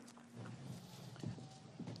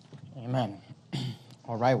Amen.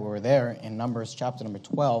 All right, well, we're there in Numbers chapter number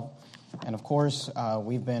 12. And of course,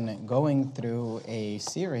 we've been going through a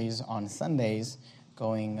series on Sundays,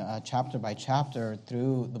 going chapter by chapter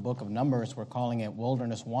through the book of Numbers. We're calling it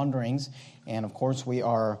Wilderness Wanderings. And of course, we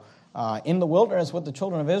are in the wilderness with the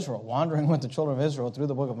children of Israel, wandering with the children of Israel through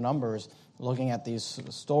the book of Numbers, looking at these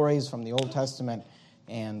stories from the Old Testament.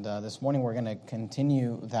 And this morning, we're going to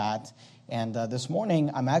continue that. And this morning,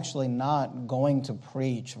 I'm actually not going to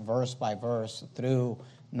preach verse by verse through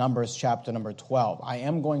Numbers chapter number 12. I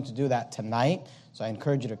am going to do that tonight, so I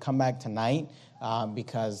encourage you to come back tonight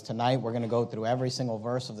because tonight we're going to go through every single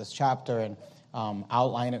verse of this chapter and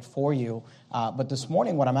outline it for you. But this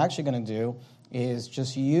morning, what I'm actually going to do is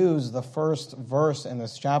just use the first verse in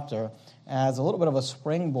this chapter as a little bit of a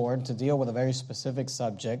springboard to deal with a very specific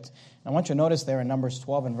subject. And I want you to notice there in Numbers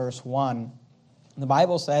 12 and verse 1, the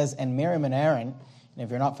Bible says, and Miriam and Aaron, and if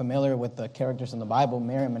you're not familiar with the characters in the Bible,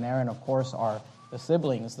 Miriam and Aaron, of course, are the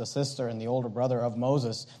siblings, the sister and the older brother of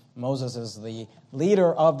Moses. Moses is the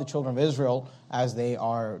leader of the children of Israel as they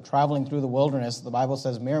are traveling through the wilderness. The Bible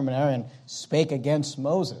says Miriam and Aaron spake against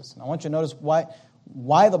Moses. And I want you to notice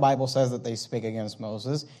why the Bible says that they spake against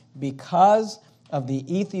Moses. Because of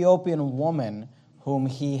the Ethiopian woman whom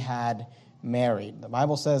he had married. The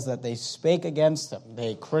Bible says that they spake against him.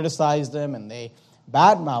 They criticized him and they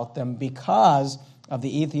badmouthed him because of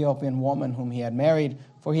the Ethiopian woman whom he had married,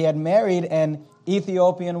 for he had married an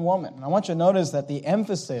Ethiopian woman. And I want you to notice that the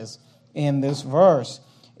emphasis in this verse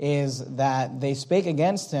is that they spake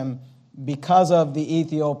against him because of the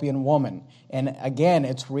Ethiopian woman. And again,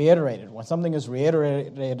 it's reiterated. When something is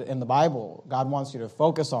reiterated in the Bible, God wants you to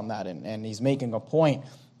focus on that, and he's making a point.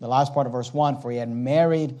 The last part of verse 1, for he had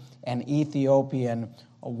married an Ethiopian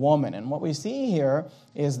woman. And what we see here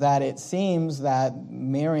is that it seems that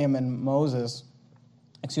Miriam and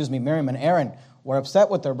Aaron were upset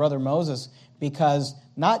with their brother Moses because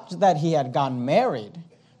not that he had gotten married,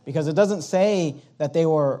 because it doesn't say that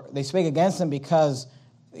they spake against him because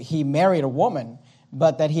he married a woman,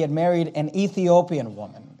 but that he had married an Ethiopian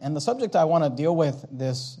woman. And the subject I want to deal with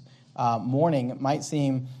this morning might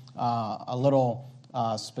seem a little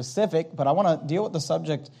specific, but I want to deal with the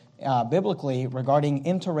subject biblically regarding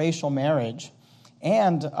interracial marriage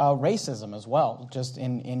and racism as well, just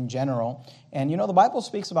in general. And you know, the Bible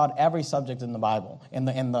speaks about every subject in the Bible, in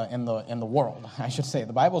the world, I should say.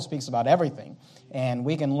 The Bible speaks about everything, and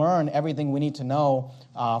we can learn everything we need to know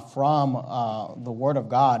from the Word of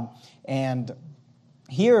God. And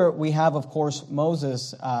here we have, of course,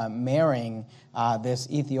 Moses marrying this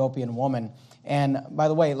Ethiopian woman. And by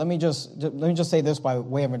the way, let me just say this by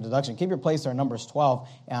way of introduction. Keep your place there in Numbers 12,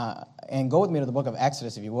 and go with me to the book of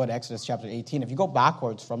Exodus, if you would, Exodus chapter 18. If you go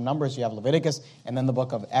backwards from Numbers, you have Leviticus, and then the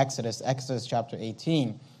book of Exodus chapter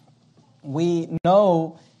 18. We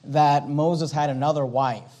know that Moses had another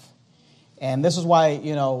wife. And this is why,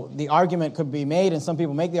 you know, the argument could be made, and some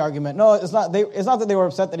people make the argument, no, it's not that they were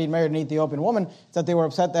upset that he'd married an Ethiopian woman, it's that they were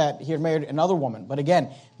upset that he had married another woman. But again,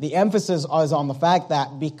 the emphasis is on the fact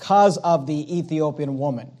that because of the Ethiopian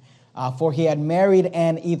woman, for he had married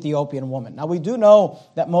an Ethiopian woman. Now, we do know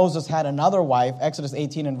that Moses had another wife. Exodus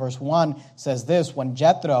 18 and verse 1 says this, when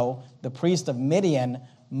Jethro, the priest of Midian,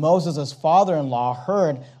 Moses' father-in-law,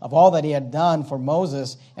 heard of all that he had done for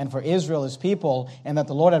Moses and for Israel, his people, and that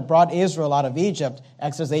the Lord had brought Israel out of Egypt.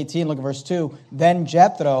 Exodus 18, look at verse 2. Then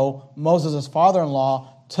Jethro, Moses'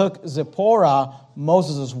 father-in-law, took Zipporah,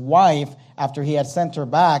 Moses' wife, after he had sent her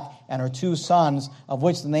back, and her two sons, of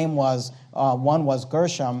which the name was, one was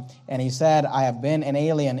Gershom, and he said, I have been an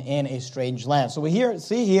alien in a strange land. So we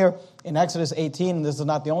see here in Exodus 18, and this is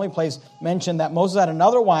not the only place mentioned, that Moses had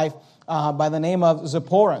another wife, by the name of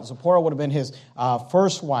Zipporah. Zipporah would have been his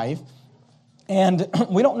first wife. And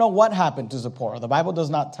we don't know what happened to Zipporah. The Bible does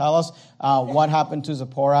not tell us what happened to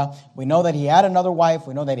Zipporah. We know that he had another wife.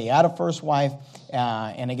 We know that he had a first wife.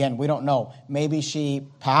 And again, we don't know. Maybe she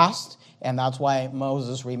passed, and that's why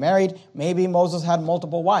Moses remarried. Maybe Moses had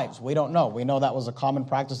multiple wives. We don't know. We know that was a common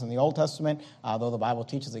practice in the Old Testament, though the Bible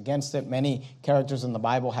teaches against it. Many characters in the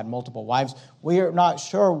Bible had multiple wives. We are not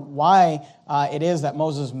sure why it is that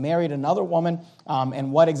Moses married another woman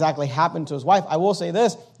and what exactly happened to his wife. I will say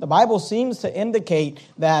this. The Bible seems to indicate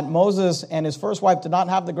that Moses and his first wife did not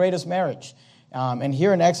have the greatest marriage. And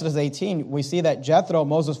here in Exodus 18, we see that Jethro,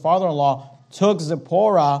 Moses' father-in-law, took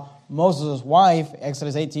Zipporah, Moses' wife,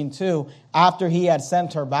 Exodus 18:2, after he had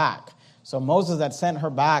sent her back. So Moses had sent her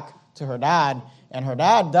back to her dad, and her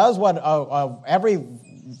dad does what every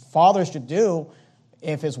father should do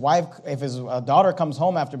if his daughter comes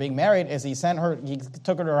home after being married, is he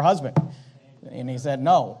took her to her husband. And he said,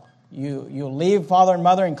 no, you leave father and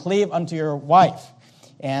mother and cleave unto your wife.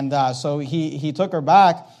 And so he took her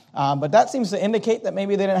back. But that seems to indicate that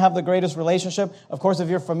maybe they didn't have the greatest relationship. Of course, if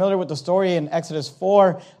you're familiar with the story in Exodus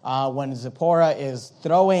 4, when Zipporah is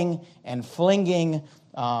throwing and flinging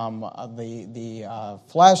the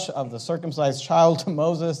flesh of the circumcised child to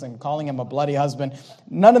Moses and calling him a bloody husband,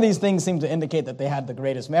 none of these things seem to indicate that they had the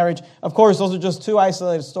greatest marriage. Of course, those are just two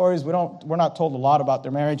isolated stories. We're not told a lot about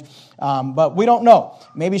their marriage, but we don't know.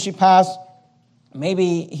 Maybe she passed.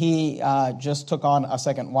 Maybe he just took on a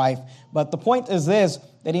second wife. But the point is this,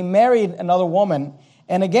 that he married another woman.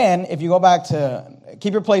 And again, if you go back to,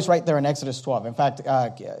 keep your place right there in Exodus 12. In fact,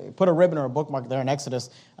 put a ribbon or a bookmark there in Exodus,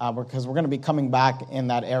 because we're going to be coming back in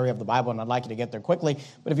that area of the Bible, and I'd like you to get there quickly.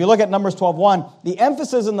 But if you look at Numbers 12:1, the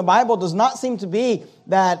emphasis in the Bible does not seem to be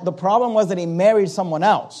that the problem was that he married someone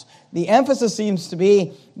else. The emphasis seems to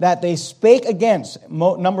be that they spake against,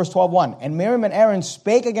 Numbers 12:1, and Miriam and Aaron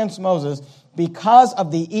spake against Moses because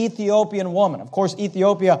of the Ethiopian woman. Of course,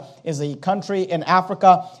 Ethiopia is a country in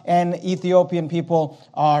Africa, and Ethiopian people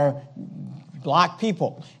are black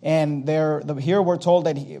people. And here we're told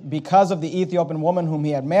that because of the Ethiopian woman whom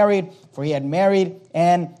he had married, for he had married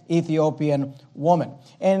an Ethiopian woman.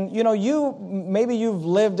 And, maybe you've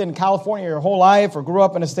lived in California your whole life or grew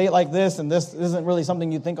up in a state like this, and this isn't really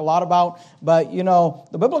something you think a lot about. But,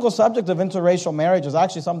 the biblical subject of interracial marriage is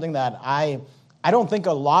actually something that I don't think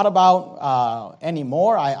a lot about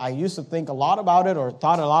anymore. I used to think a lot about it or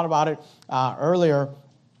thought a lot about it earlier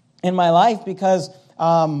in my life because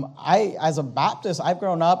as a Baptist, I've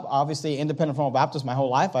grown up, obviously independent from a Baptist my whole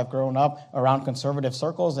life. I've grown up around conservative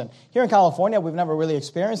circles. And here in California, we've never really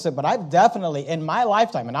experienced it. But I've definitely, in my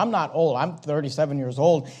lifetime, and I'm not old, I'm 37 years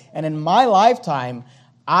old. And in my lifetime,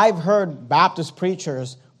 I've heard Baptist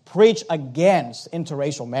preachers preach against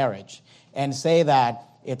interracial marriage and say that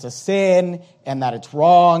it's a sin and that it's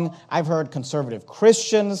wrong. I've heard conservative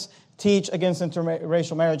Christians teach against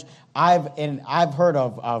interracial marriage. I've heard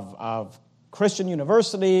of Christian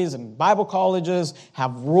universities and Bible colleges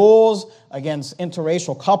have rules against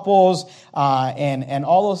interracial couples and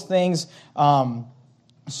all those things.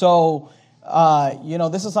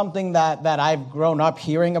 This is something that I've grown up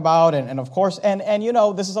hearing about, and of course, and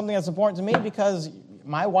this is something that's important to me because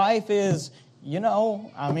my wife is. Do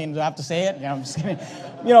I have to say it? I'm just kidding.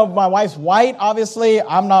 My wife's white, obviously.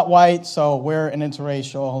 I'm not white, so we're an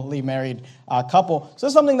interracially married couple. So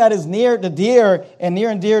it's something that is near and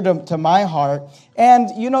dear to my heart.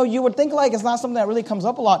 And, you would think like it's not something that really comes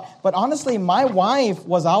up a lot. But honestly, my wife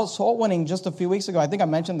was out soul winning just a few weeks ago. I think I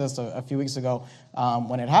mentioned this a few weeks ago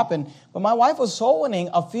when it happened. But my wife was soul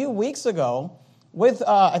winning a few weeks ago with,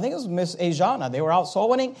 I think it was Miss Ajana. They were out soul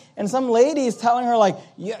winning, and some lady is telling her, like,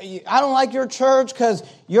 I don't like your church because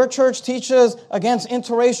your church teaches against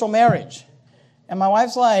interracial marriage. And my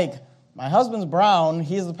wife's like, my husband's brown,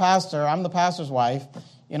 he's the pastor, I'm the pastor's wife.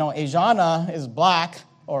 Ajana is black,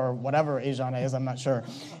 or whatever Ajana is, I'm not sure.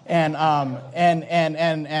 And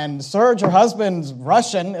Serge, her husband's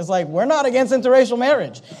Russian, is like, we're not against interracial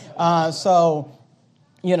marriage.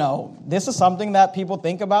 This is something that people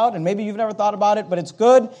think about, and maybe you've never thought about it, but it's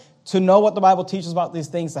good to know what the Bible teaches about these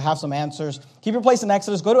things, to have some answers. Keep your place in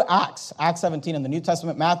Exodus. Go to Acts 17 in the New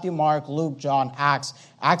Testament, Matthew, Mark, Luke, John, Acts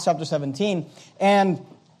chapter 17. And,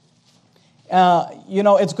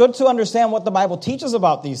 it's good to understand what the Bible teaches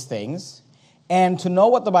about these things and to know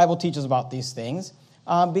what the Bible teaches about these things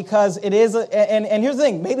because it is, and here's the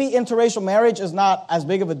thing, maybe interracial marriage is not as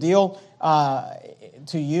big of a deal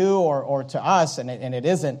to you or to us, and it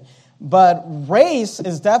isn't. But race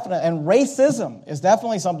is definitely, and racism is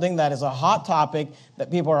definitely something that is a hot topic that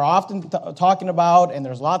people are often talking about, and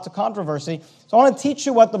there's lots of controversy. So I want to teach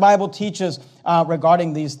you what the Bible teaches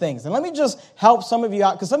regarding these things. And let me just help some of you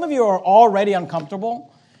out, because some of you are already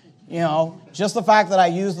uncomfortable. Just the fact that I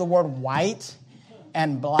use the word white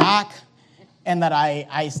and black, and that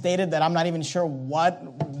I stated that I'm not even sure what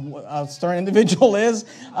a certain individual is.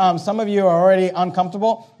 Some of you are already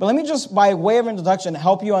uncomfortable. But let me just, by way of introduction,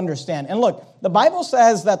 help you understand. And look, the Bible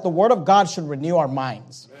says that the Word of God should renew our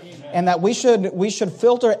minds. Amen. And that we should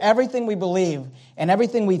filter everything we believe and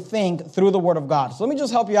everything we think through the Word of God. So let me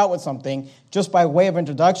just help you out with something, just by way of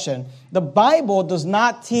introduction. The Bible does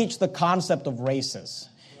not teach the concept of races.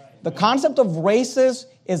 The concept of races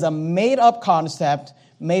is a made-up concept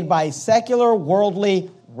made by secular,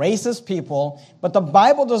 worldly, racist people, but the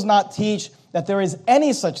Bible does not teach that there is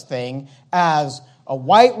any such thing as a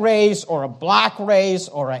white race or a black race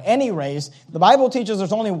or any race. The Bible teaches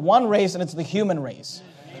there's only one race, and it's the human race.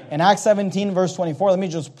 In Acts 17, verse 24, let me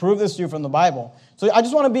just prove this to you from the Bible. So I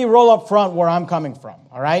just want to be real up front where I'm coming from,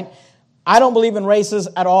 all right? I don't believe in races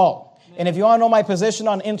at all. And if you want to know my position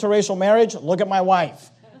on interracial marriage, look at my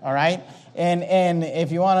wife. all right? And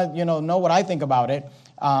if you want to, know what I think about it,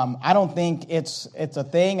 I don't think it's a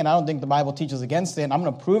thing, and I don't think the Bible teaches against it. And I'm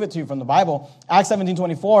going to prove it to you from the Bible. Acts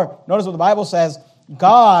 17:24, notice what the Bible says.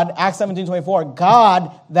 God, Acts 17:24,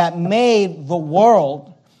 God that made the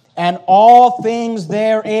world and all things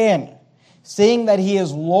therein, seeing that he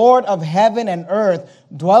is Lord of heaven and earth,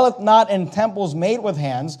 dwelleth not in temples made with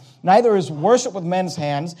hands, neither is worship with men's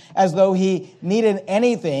hands, as though he needed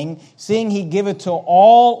anything, seeing he giveth to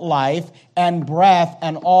all life and breath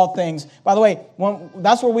and all things. By the way,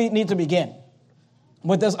 that's where we need to begin,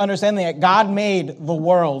 with this understanding that God made the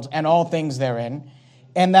world and all things therein,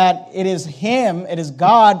 and that it is him, it is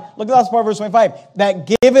God, look at that part of verse 25,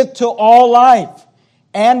 that giveth to all life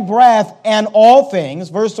and breath and all things,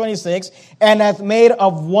 verse 26, and hath made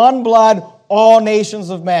of one blood all nations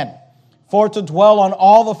of men, for to dwell on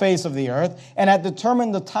all the face of the earth, and hath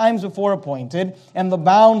determined the times before appointed, and the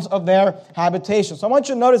bounds of their habitation. So I want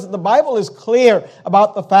you to notice that the Bible is clear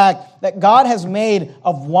about the fact that God has made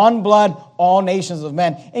of one blood all nations of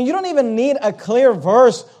men. And you don't even need a clear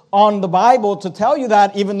verse on the Bible to tell you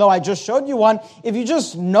that, even though I just showed you one. If you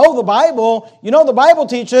just know the Bible, you know the Bible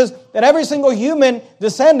teaches that every single human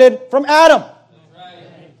descended from Adam.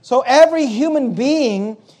 Right. So every human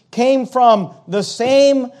being came from the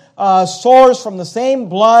same source, from the same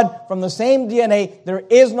blood, from the same DNA. There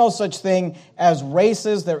is no such thing as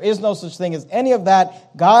races. There is no such thing as any of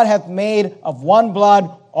that. God hath made of one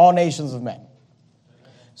blood all nations of men.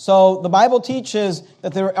 So the Bible teaches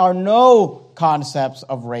that there are no concepts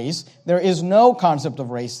of race. There is no concept of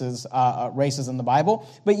races in the Bible.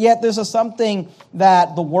 But yet this is something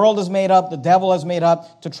that the world has made up, the devil has made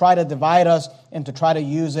up to try to divide us and to try to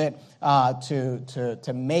use it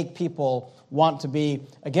to make people want to be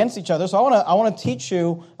against each other. So I want to teach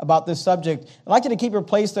you about this subject. I'd like you to keep your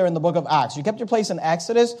place there in the book of Acts. You kept your place in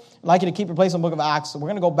Exodus. I'd like you to keep your place in the book of Acts. So we're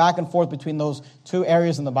going to go back and forth between those two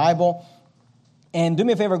areas in the Bible. And do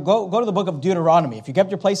me a favor, go to the book of Deuteronomy. If you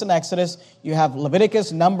kept your place in Exodus, you have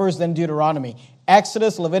Leviticus, Numbers, then Deuteronomy.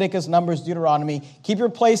 Exodus, Leviticus, Numbers, Deuteronomy. Keep your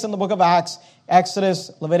place in the book of Acts,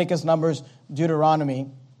 Exodus, Leviticus, Numbers,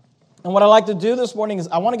 Deuteronomy. And what I'd like to do this morning is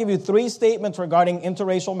I want to give you 3 statements regarding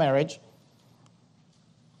interracial marriage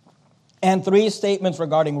and 3 statements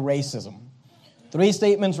regarding racism. 3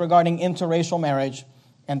 statements regarding interracial marriage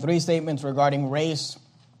and 3 statements regarding race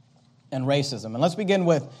and racism. And let's begin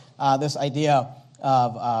with this idea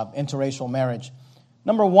of interracial marriage.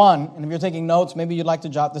 Number 1, and if you're taking notes, maybe you'd like to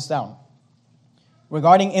jot this down.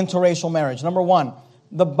 Regarding interracial marriage. Number 1,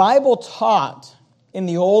 the Bible taught in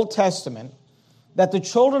the Old Testament that the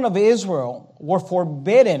children of Israel were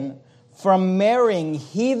forbidden from marrying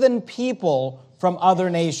heathen people from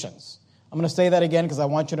other nations. I'm going to say that again because I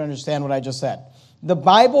want you to understand what I just said. The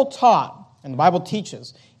Bible taught, and the Bible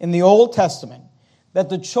teaches, in the Old Testament, that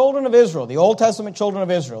the children of Israel, the Old Testament children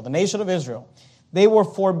of Israel, the nation of Israel, they were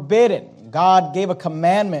forbidden. God gave a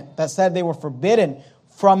commandment that said they were forbidden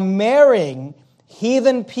from marrying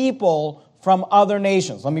heathen people from other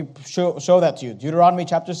nations. Let me show that to you. Deuteronomy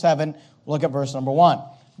chapter 7, look at verse number 1.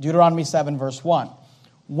 Deuteronomy 7, verse 1.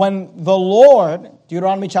 When the Lord,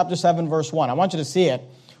 Deuteronomy chapter 7, verse 1, I want you to see it.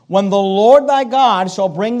 When the Lord thy God shall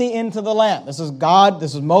bring thee into the land. This is God,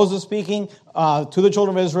 this is Moses speaking to the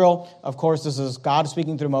children of Israel. Of course, this is God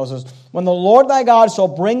speaking through Moses. When the Lord thy God shall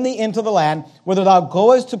bring thee into the land, whither thou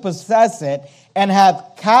goest to possess it, and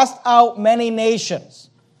hath cast out many nations.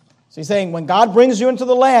 So he's saying, when God brings you into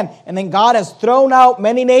the land, and then God has thrown out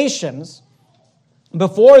many nations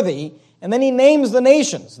before thee, and then he names the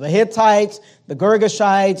nations, the Hittites, the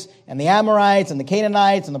Girgashites, and the Amorites, and the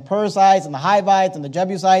Canaanites, and the Perizzites, and the Hivites, and the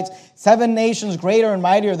Jebusites, 7 nations greater and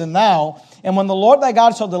mightier than thou. And when the Lord thy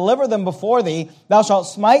God shall deliver them before thee, thou shalt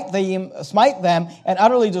smite them and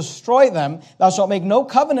utterly destroy them. Thou shalt make no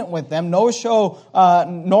covenant with them, nor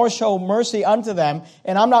show mercy unto them.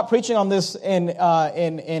 And I'm not preaching on this in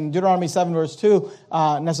Deuteronomy 7 verse 2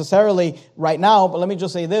 necessarily right now, but let me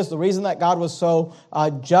just say this. The reason that God was so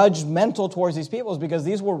judgmental towards these people is because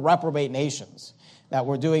these were reprobate nations that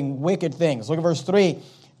were doing wicked things. Look at verse 3.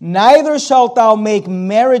 Neither shalt thou make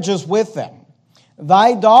marriages with them.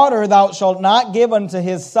 Thy daughter thou shalt not give unto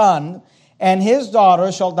his son, and his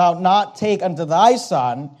daughter shalt thou not take unto thy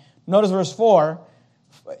son. Notice verse 4.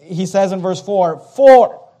 He says in verse 4,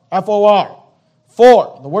 for, F-O-R,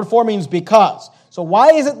 for. The word for means because. So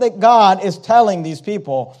why is it that God is telling these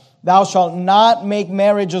people, thou shalt not make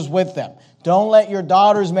marriages with them? Don't let your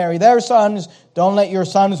daughters marry their sons. Don't let your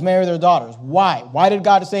sons marry their daughters. Why? Why did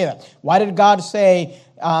God say that? Why did God say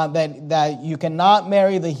that you cannot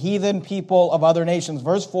marry the heathen people of other nations?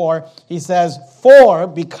 Verse 4, he says,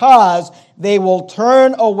 because they will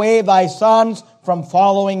turn away thy sons from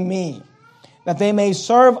following me, that they may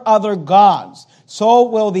serve other gods. So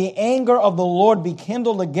will the anger of the Lord be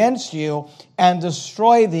kindled against you and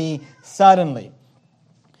destroy thee suddenly.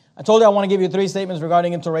 I told you I want to give you 3 statements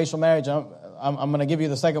regarding interracial marriage. I'm going to give you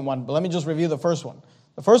the second one, but let me just review the first one.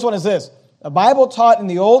 The first one is this. The Bible taught in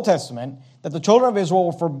the Old Testament that the children of Israel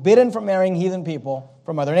were forbidden from marrying heathen people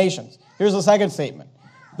from other nations. Here's the second statement.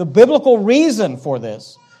 The biblical reason for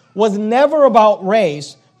this was never about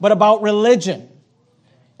race, but about religion.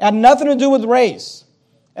 It had nothing to do with race.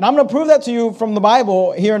 And I'm going to prove that to you from the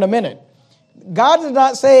Bible here in a minute. God did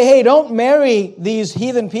not say, hey, don't marry these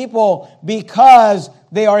heathen people because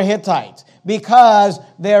they are Hittites, because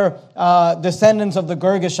they're descendants of the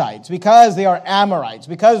Girgashites, because they are Amorites,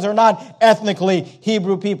 because they're not ethnically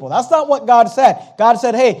Hebrew people. That's not what God said. God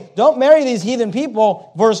said, hey, don't marry these heathen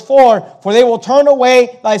people, verse 4, for they will turn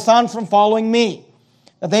away thy sons from following me,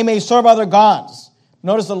 that they may serve other gods.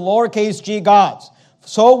 Notice the lowercase g gods.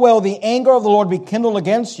 So will the anger of the Lord be kindled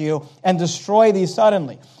against you and destroy thee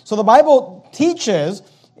suddenly. So the Bible teaches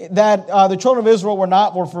that the children of Israel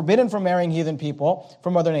were forbidden from marrying heathen people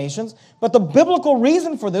from other nations. But the biblical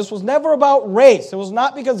reason for this was never about race. It was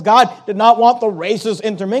not because God did not want the races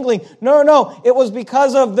intermingling. No. It was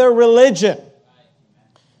because of their religion.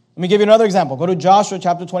 Let me give you another example. Go to Joshua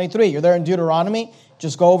chapter 23. You're there in Deuteronomy.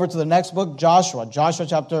 Just go over to the next book, Joshua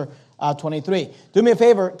chapter 23. Do me a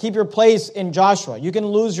favor, keep your place in Joshua. You can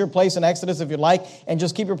lose your place in Exodus if you'd like, and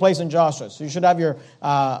just keep your place in Joshua. So you should have your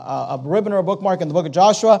a ribbon or a bookmark in the book of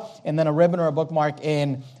Joshua, and then a ribbon or a bookmark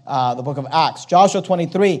in the book of Acts. Joshua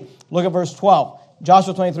 23, look at verse 12.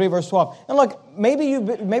 Joshua 23, verse 12. And look, maybe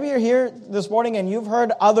you're here this morning and you've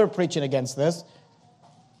heard other preaching against this.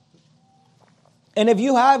 And if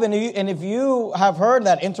you have, and if you have heard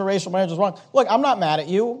that interracial marriage is wrong, look, I'm not mad at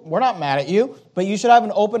you. We're not mad at you. But you should have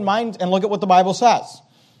an open mind and look at what the Bible says.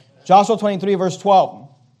 Joshua 23, verse 12.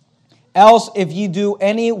 Else, if ye do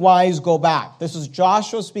any wise go back. This is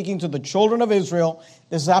Joshua speaking to the children of Israel.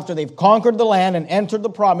 This is after they've conquered the land and entered the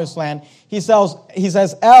promised land. He says,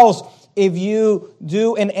 else, if you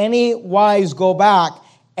do in any wise go back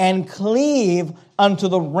and cleave unto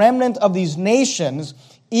the remnant of these nations,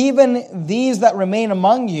 even these that remain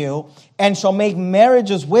among you, and shall make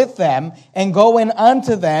marriages with them, and go in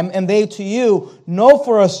unto them, and they to you, know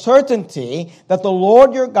for a certainty that the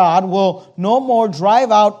Lord your God will no more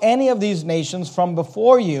drive out any of these nations from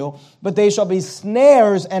before you, but they shall be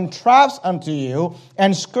snares and traps unto you,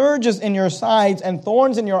 and scourges in your sides, and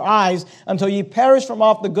thorns in your eyes, until ye perish from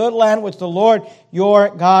off the good land which the Lord your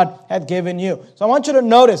God hath given you. So I want you to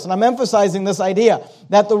notice, and I'm emphasizing this idea,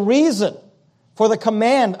 that the reason for the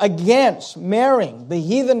command against marrying the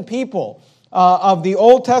heathen people of the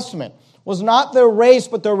Old Testament was not their race,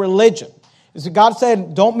 but their religion. So God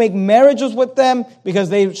said, don't make marriages with them, because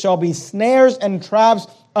they shall be snares and traps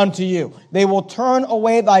unto you. They will turn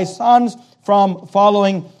away thy sons from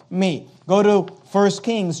following me. Go to 1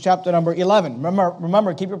 Kings chapter number 11.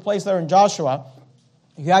 Remember, keep your place there in Joshua.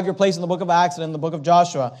 You have your place in the book of Acts and in the book of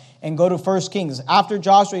Joshua, and go to 1 Kings. After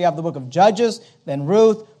Joshua, you have the book of Judges, then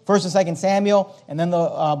Ruth, 1 and 2 Samuel, and then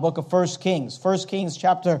the book of 1 Kings. 1 Kings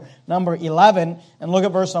chapter number 11, and look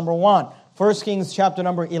at verse number 1. 1 Kings chapter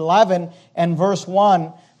number 11 and verse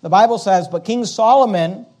 1, the Bible says, but King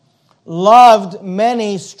Solomon loved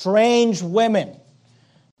many strange women.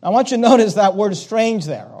 I want you to notice that word strange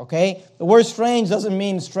there, okay? The word strange doesn't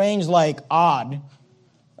mean strange like odd,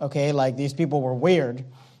 okay, like these people were weird.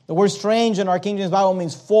 The word strange in our King James Bible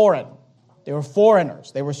means foreign. They were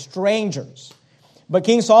foreigners. They were strangers. But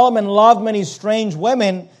King Solomon loved many strange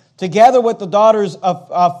women, together with the daughters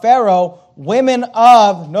of Pharaoh, women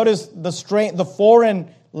of, notice the foreign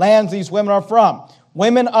lands these women are from,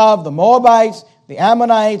 women of the Moabites, the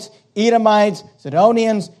Ammonites, Edomites,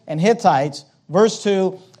 Sidonians, and Hittites. Verse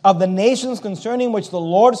 2, of the nations concerning which the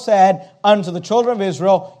Lord said unto the children of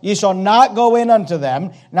Israel, ye shall not go in unto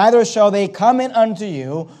them, neither shall they come in unto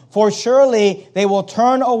you, for surely they will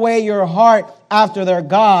turn away your heart after their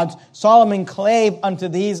gods. Solomon clave unto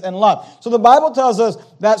these in love. So the Bible tells us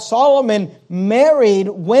that Solomon married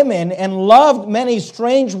women and loved many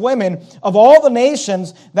strange women of all the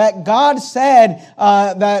nations, that God said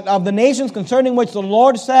that of the nations concerning which the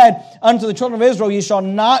Lord said unto the children of Israel, ye shall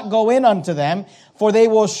not go in unto them, for they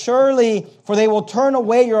will turn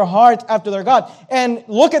away your heart after their God. And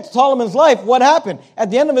look at Solomon's life. What happened?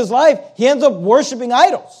 At the end of his life, he ends up worshiping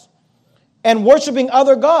idols and worshiping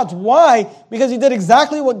other gods. Why? Because he did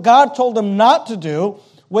exactly what God told him not to do,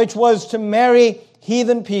 which was to marry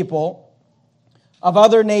heathen people of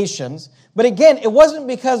other nations. But again, it wasn't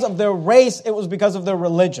because of their race, it was because of their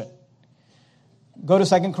religion. go to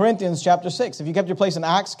 2 Corinthians chapter 6. If you kept your place in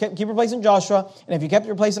Acts, keep your place in Joshua. And if you kept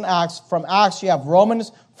your place in Acts, from Acts you have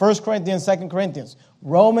Romans, 1 Corinthians, 2 Corinthians.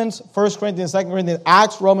 Romans, 1 Corinthians, 2 Corinthians.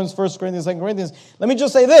 Acts, Romans, 1 Corinthians, 2 Corinthians. Let me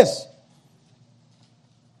just say this.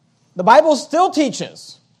 The Bible still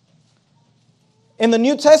teaches in the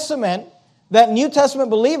New Testament that New Testament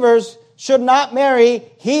believers should not marry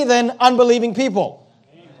heathen, unbelieving people.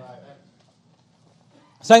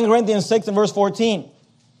 2 Corinthians 6 and verse 14.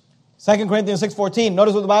 2 Corinthians 6:14.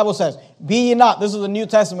 Notice what the Bible says. Be ye not, this is the New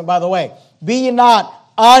Testament, by the way. Be ye not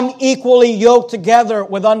unequally yoked together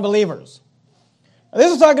with unbelievers. Now,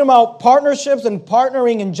 this is talking about partnerships and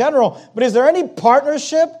partnering in general. But is there any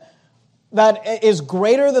partnership that is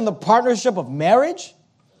greater than the partnership of marriage?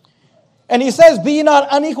 And he says, be ye not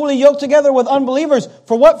unequally yoked together with unbelievers.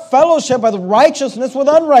 For what fellowship hath righteousness with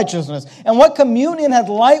unrighteousness? And what communion hath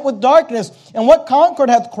light with darkness? And what concord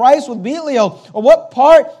hath Christ with Belial? Or what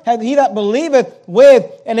part hath he that believeth with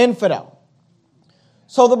an infidel?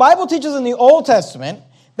 So the Bible teaches in the Old Testament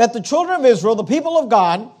that the children of Israel, the people of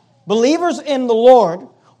God, believers in the Lord,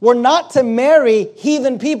 were not to marry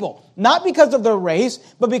heathen people. Not because of their race,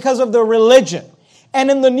 but because of their religion. And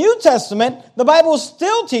in the New Testament, the Bible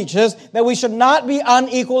still teaches that we should not be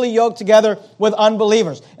unequally yoked together with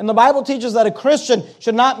unbelievers. And the Bible teaches that a Christian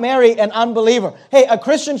should not marry an unbeliever. Hey, a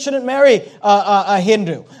Christian shouldn't marry a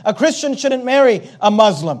Hindu. A Christian shouldn't marry a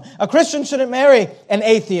Muslim. A Christian shouldn't marry an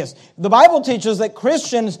atheist. The Bible teaches that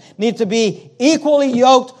Christians need to be equally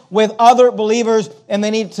yoked with other believers, and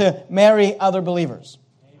they need to marry other believers.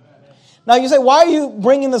 Amen. Now you say, why are you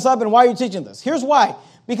bringing this up and why are you teaching this? Here's why.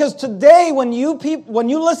 Because today, when you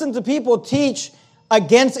listen to people teach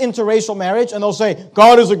against interracial marriage, and they'll say,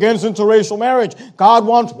 God is against interracial marriage. God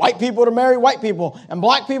wants white people to marry white people, and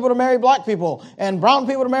black people to marry black people, and brown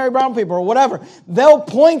people to marry brown people, or whatever. They'll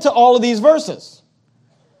point to all of these verses.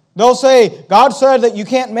 They'll say, God said that you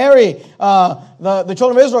can't marry, the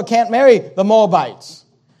children of Israel can't marry the Moabites.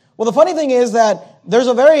 Well, the funny thing is that there's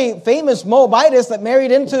a very famous Moabitess that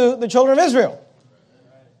married into the children of Israel.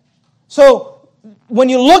 So, when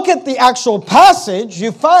you look at the actual passage,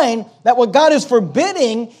 you find that what God is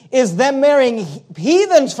forbidding is them marrying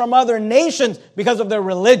heathens from other nations because of their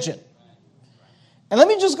religion. And let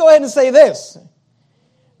me just go ahead and say this.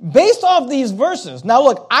 Based off these verses, now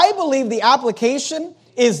look, I believe the application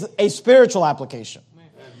is a spiritual application.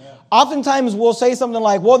 Oftentimes we'll say something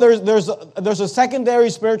like, well, there's a secondary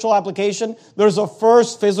spiritual application. There's a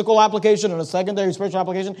first physical application and a secondary spiritual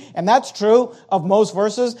application. And that's true of most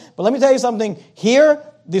verses. But let me tell you something. Here,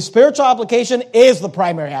 the spiritual application is the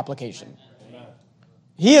primary application.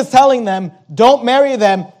 He is telling them, don't marry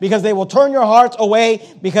them because they will turn your hearts away,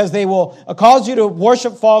 because they will cause you to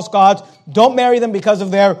worship false gods. Don't marry them because of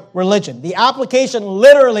their religion. The application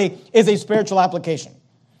literally is a spiritual application.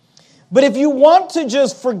 But if you want to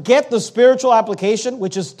just forget the spiritual application,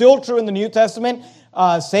 which is still true in the New Testament,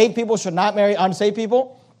 saved people should not marry unsaved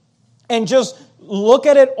people, and just look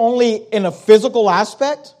at it only in a physical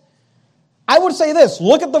aspect, I would say this,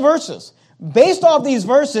 look at the verses. Based off these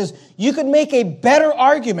verses, you could make a better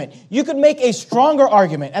argument. You could make a stronger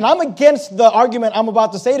argument. And I'm against the argument I'm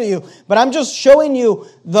about to say to you, but I'm just showing you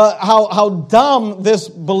how dumb this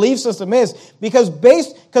belief system is. Because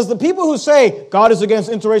the people who say God is against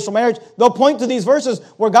interracial marriage, they'll point to these verses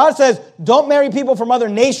where God says, don't marry people from other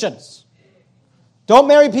nations. Don't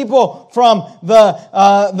marry people from the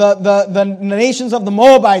nations of the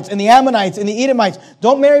Moabites and the Ammonites and the Edomites.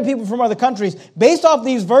 Don't marry people from other countries. Based off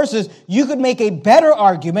these verses, you could make a better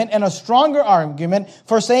argument and a stronger argument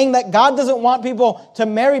for saying that God doesn't want people to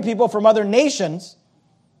marry people from other nations,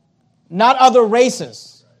 not other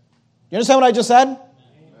races. You understand what I just said?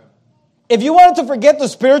 If you wanted to forget the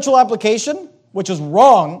spiritual application, which is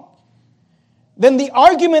wrong, then the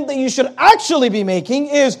argument that you should actually be making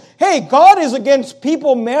is, hey, God is against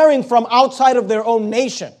people marrying from outside of their own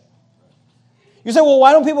nation. You say, well,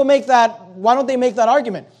 why don't they make that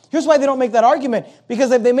argument? Here's why they don't make that argument.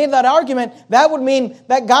 Because if they made that argument, that would mean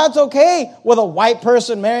that God's okay with a white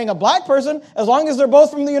person marrying a black person as long as they're both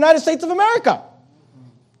from the United States of America.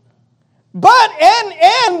 But,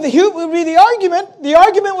 and here would be the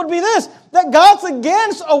argument would be this, that God's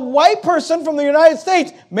against a white person from the United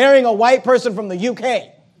States marrying a white person from the UK.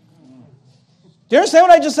 Do you understand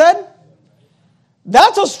what I just said?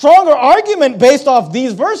 That's a stronger argument based off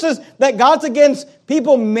these verses that God's against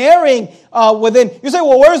people marrying within. You say,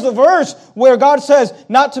 well, where's the verse where God says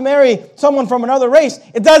not to marry someone from another race?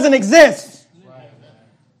 It doesn't exist.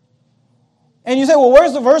 And you say, well,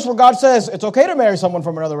 where's the verse where God says it's okay to marry someone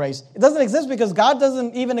from another race? It doesn't exist because God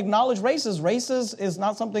doesn't even acknowledge races. Races is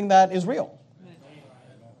not something that is real.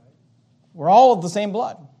 We're all of the same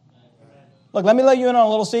blood. Look, let me let you in on a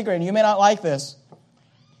little secret, and you may not like this.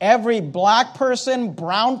 Every black person,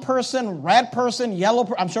 brown person, red person, yellow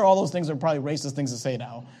person, I'm sure all those things are probably racist things to say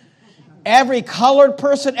now. Every colored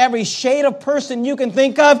person, every shade of person you can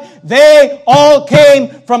think of, they all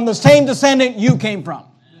came from the same descendant you came from.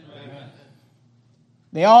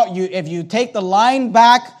 If you take the line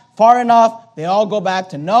back far enough, they all go back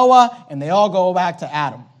to Noah, and they all go back to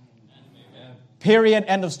Adam. Period,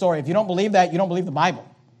 end of story. If you don't believe that, you don't believe the Bible.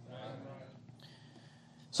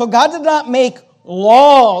 So God did not make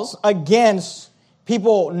laws against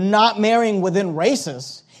people not marrying within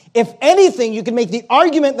races. If anything, you can make the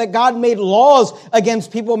argument that God made laws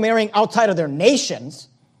against people marrying outside of their nations.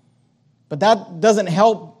 But that doesn't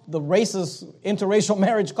help the racist interracial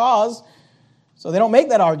marriage cause. So they don't make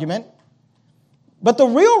that argument. But the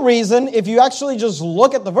real reason, if you actually just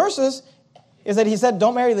look at the verses, is that he said,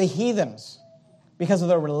 don't marry the heathens because of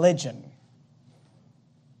their religion.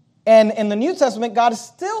 And in the New Testament, God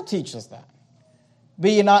still teaches that.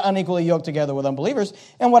 Be ye not unequally yoked together with unbelievers.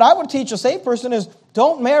 And what I would teach a saved person is,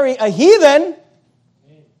 don't marry a heathen.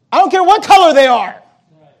 I don't care what color they are.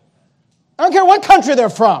 I don't care what country they're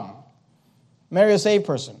from. Marry a saved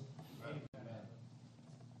person.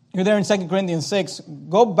 You're there in 2 Corinthians 6.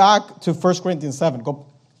 Go back to 1 Corinthians 7. Go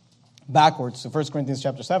backwards to 1 Corinthians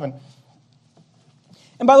chapter 7.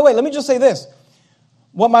 And by the way, let me just say this.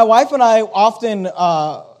 What my wife and I often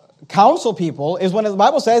counsel people is when the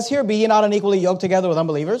Bible says here, be ye not unequally yoked together with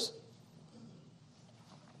unbelievers.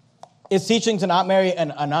 It's teaching to not marry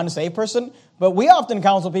an unsaved person. But we often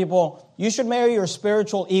counsel people, you should marry your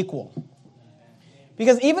spiritual equal.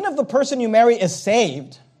 Because even if the person you marry is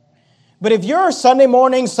saved, but if you're Sunday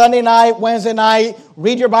morning, Sunday night, Wednesday night,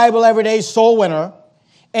 read your Bible every day, soul winner,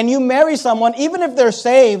 and you marry someone, even if they're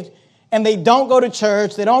saved and they don't go to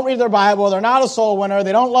church, they don't read their Bible, they're not a soul winner,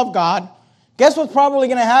 they don't love God, guess what's probably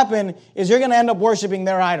going to happen is you're going to end up worshiping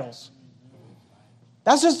their idols.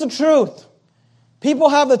 That's just the truth. People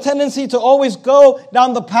have the tendency to always go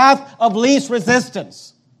down the path of least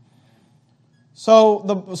resistance.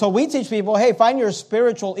 So we teach people, hey, find your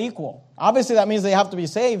spiritual equal. Obviously, that means they have to be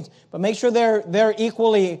saved, but make sure they're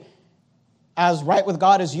equally as right with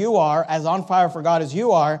God as you are, as on fire for God as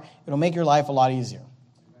you are. It'll make your life a lot easier.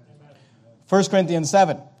 1 Corinthians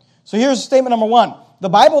 7. So here's statement number 1. The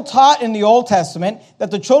Bible taught in the Old Testament that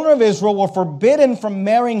the children of Israel were forbidden from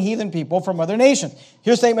marrying heathen people from other nations.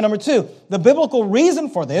 Here's statement number 2. The biblical reason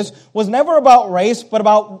for this was never about race, but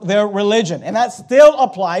about their religion. And that still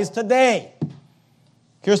applies today.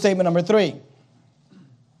 Here's statement number 3.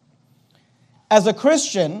 As a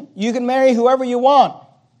Christian, you can marry whoever you want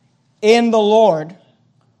in the Lord,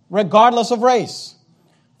 regardless of race.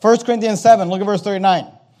 1 Corinthians 7, look at verse 39.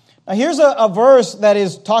 Now here's a verse that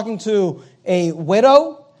is talking to a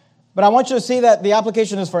widow, but I want you to see that the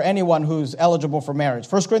application is for anyone who's eligible for marriage.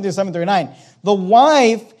 1 Corinthians 7:39. The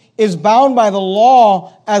wife is bound by the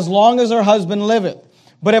law as long as her husband liveth.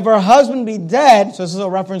 But if her husband be dead, so this is a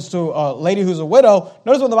reference to a lady who's a widow,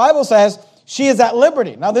 notice what the Bible says, she is at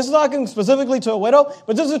liberty. Now this is talking specifically to a widow,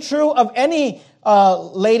 but this is true of any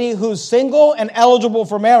lady who's single and eligible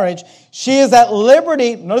for marriage. She is at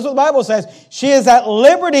liberty, notice what the Bible says, she is at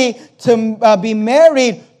liberty to be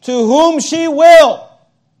married to whom she will,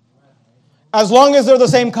 as long as they're the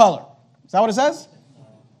same color. Is that what it says?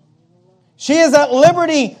 She is at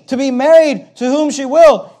liberty to be married to whom she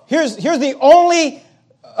will. Here's the only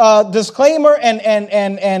disclaimer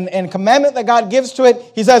and commandment that God gives to it.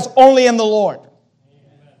 He says, only in the Lord.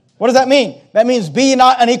 What does that mean? That means be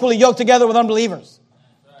not unequally yoked together with unbelievers.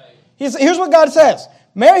 Here's what God says.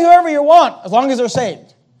 Marry whoever you want, as long as they're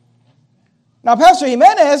saved. Now, Pastor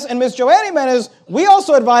Jimenez and Miss Joanne Jimenez, we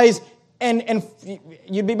also advise, and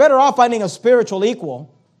you'd be better off finding a spiritual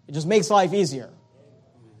equal. It just makes life easier.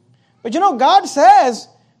 But God says,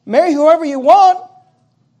 marry whoever you want.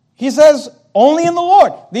 He says, only in the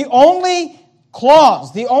Lord. The only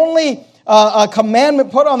clause, the only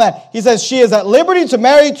commandment put on that, he says, she is at liberty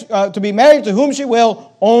to be married to whom she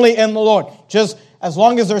will, only in the Lord. Just as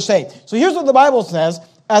long as they're saved. So here's what the Bible says.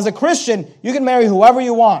 As a Christian, you can marry whoever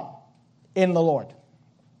you want in the Lord.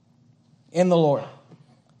 In the Lord.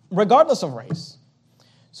 Regardless of race.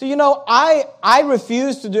 So, I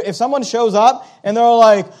refuse to do, if someone shows up and they're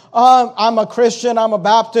like, I'm a Christian, I'm a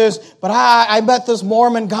Baptist, but I met this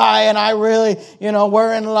Mormon guy and I really,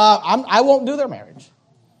 we're in love. I won't do their marriage.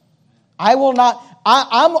 I will not.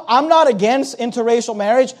 I'm not against interracial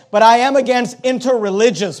marriage, but I am against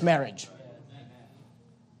interreligious marriage.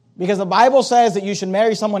 Because the Bible says that you should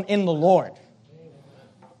marry someone in the Lord,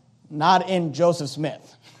 not in Joseph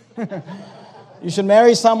Smith. You should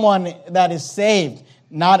marry someone that is saved,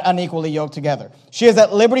 not unequally yoked together. She is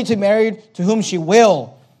at liberty to marry to whom she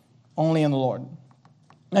will, only in the Lord.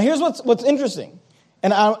 Now here's what's interesting.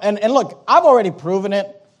 And look, I've already proven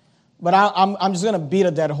it, but I'm just going to beat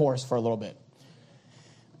a dead horse for a little bit.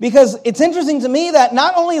 Because it's interesting to me that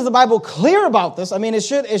not only is the Bible clear about this, I mean, it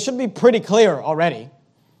should be pretty clear already,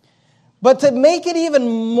 but to make it even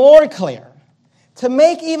more clear, to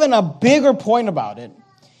make even a bigger point about it,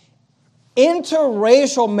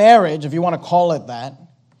 interracial marriage, if you want to call it that,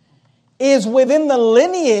 is within the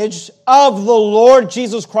lineage of the Lord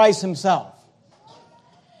Jesus Christ himself.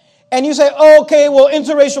 And you say, oh, okay, well,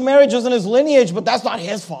 interracial marriage isn't his lineage, but that's not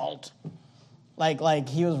his fault. Like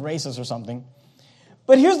he was racist or something.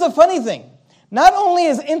 But here's the funny thing. Not only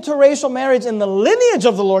is interracial marriage in the lineage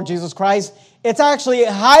of the Lord Jesus Christ, it's actually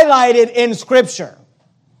highlighted in Scripture.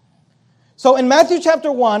 So in Matthew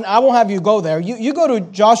chapter 1, I won't have you go there. You go to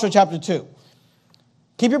Joshua chapter 2.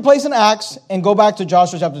 Keep your place in Acts and go back to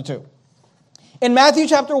Joshua chapter 2. In Matthew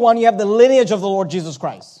chapter 1, you have the lineage of the Lord Jesus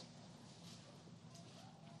Christ.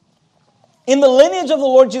 In the lineage of the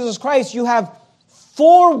Lord Jesus Christ, you have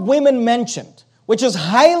 4 women mentioned, which is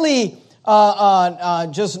highly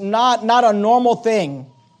just not a normal thing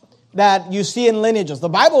that you see in lineages. The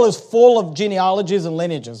Bible is full of genealogies and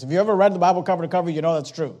lineages. If you ever read the Bible cover to cover, you know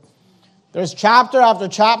that's true. There's chapter after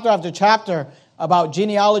chapter after chapter about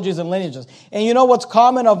genealogies and lineages. And you know what's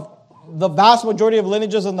common of the vast majority of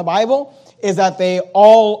lineages in the Bible is that they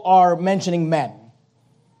all are mentioning men.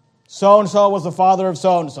 So-and-so was the father of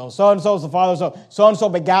so-and-so. So-and-so was the father of so-and-so. So-and-so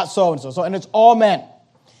begat so-and-so. And it's all men.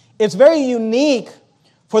 It's very unique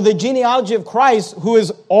for the genealogy of Christ, who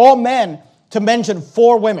is all men, to mention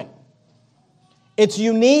 4 women. It's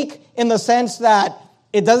unique in the sense that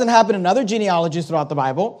it doesn't happen in other genealogies throughout the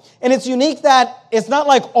Bible. And it's unique that it's not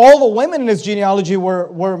like all the women in his genealogy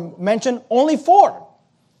were mentioned, only 4.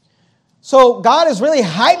 So God is really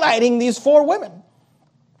highlighting these 4 women.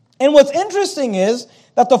 And what's interesting is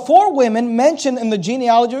that the 4 women mentioned in the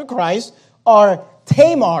genealogy of Christ are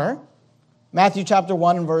Tamar, Matthew chapter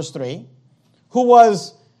 1 and verse 3, who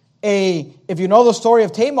was if you know the story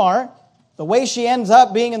of Tamar, the way she ends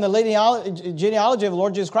up being in the genealogy of the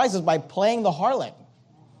Lord Jesus Christ is by playing the harlot.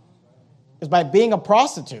 Is by being a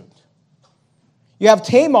prostitute. You have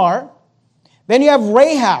Tamar, then you have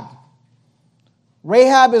Rahab.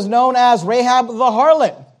 Rahab is known as Rahab the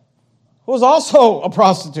harlot, who was also a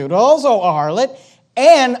prostitute, also a harlot,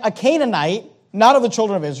 and a Canaanite, not of the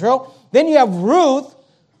children of Israel. Then you have Ruth.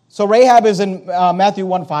 So Rahab is in Matthew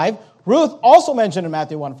 1:5. Ruth also mentioned in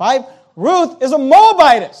Matthew 1:5. Ruth is a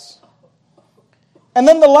Moabitess. And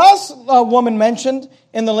then the last woman mentioned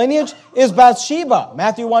in the lineage is Bathsheba,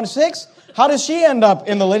 Matthew 1:6. How does she end up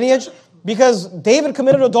in the lineage? Because David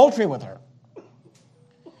committed adultery with her.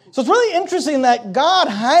 So it's really interesting that God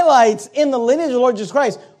highlights in the lineage of the Lord Jesus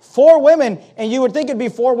Christ 4 women, and you would think it'd be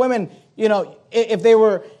 4 women, you know, if they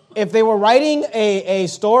were writing a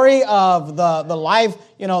story of the life,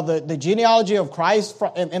 you know, the genealogy of Christ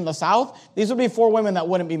in the South, these would be 4 women that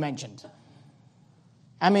wouldn't be mentioned.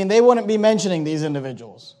 I mean, they wouldn't be mentioning these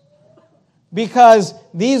individuals. Because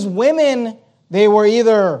these women, they were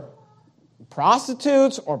either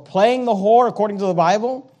prostitutes or playing the whore according to the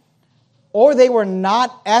Bible, or they were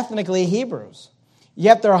not ethnically Hebrews.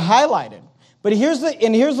 Yet they're highlighted. But here's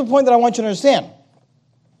the point that I want you to understand.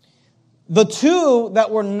 The 2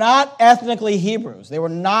 that were not ethnically Hebrews, they were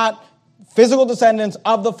not physical descendants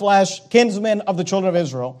of the flesh, kinsmen of the children of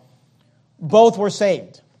Israel, both were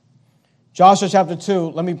saved. Joshua chapter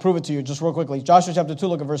 2, let me prove it to you just real quickly. Joshua chapter 2,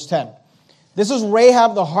 look at verse 10. This is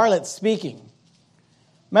Rahab the harlot speaking.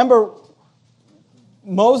 Remember,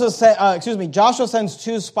 Joshua sends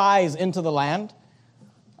 2 spies into the land,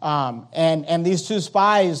 and these 2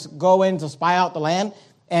 spies go in to spy out the land,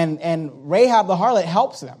 and Rahab the harlot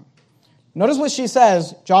helps them. Notice what she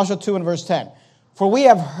says, Joshua 2 and verse 10. For we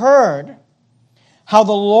have heard how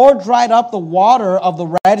the Lord dried up the water of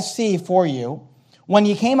the Red Sea for you when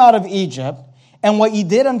ye came out of Egypt, and what ye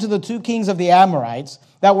did unto the 2 kings of the Amorites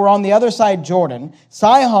that were on the other side Jordan,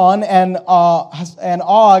 Sihon and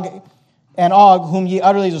Og, whom ye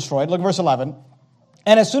utterly destroyed. Look at verse 11.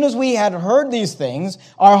 And as soon as we had heard these things,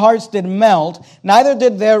 our hearts did melt, neither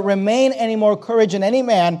did there remain any more courage in any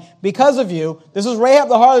man because of you. This is Rahab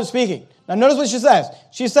the harlot speaking. Now notice what she says.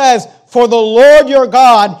 She says, for the Lord your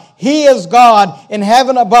God, He is God in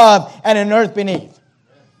heaven above and in earth beneath.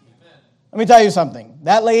 Let me tell you something.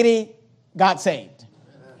 That lady got saved.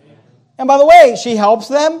 And by the way, she helps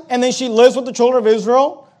them, and then she lives with the children of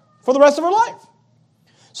Israel for the rest of her life.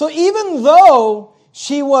 So even though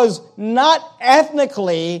she was not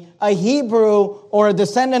ethnically a Hebrew or a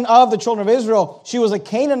descendant of the children of Israel, she was a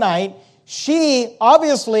Canaanite, She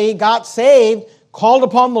obviously got saved, called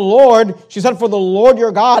upon the Lord. She said, for the Lord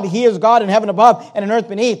your God, He is God in heaven above and in earth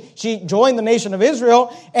beneath. She joined the nation of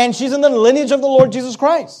Israel, and she's in the lineage of the Lord Jesus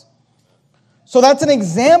Christ. So that's an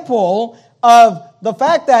example of the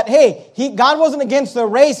fact that, hey, God wasn't against their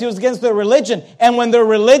race, He was against their religion. And when their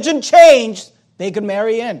religion changed, they could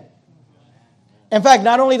marry in. In fact,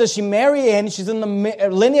 not only does she marry in, she's in the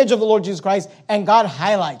lineage of the Lord Jesus Christ, and God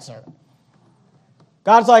highlights her.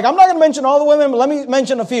 God's like, I'm not going to mention all the women, but let me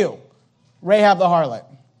mention a few. Rahab the harlot.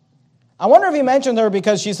 I wonder if He mentioned her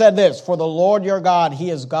because she said this, for the Lord your God, He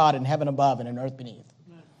is God in heaven above and in earth beneath.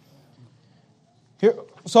 Here,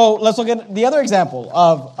 so let's look at the other example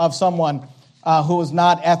of someone who is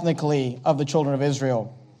not ethnically of the children of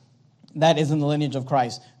Israel that is in the lineage of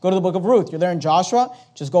Christ. Go to the book of Ruth. You're there in Joshua.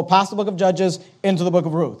 Just go past the book of Judges into the book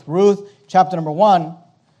of Ruth. Ruth, chapter number 1.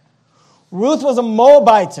 Ruth was a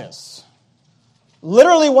Moabitess.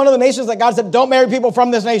 Literally one of the nations that God said, don't marry people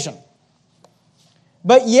from this nation.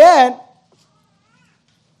 But yet,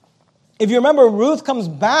 if you remember, Ruth comes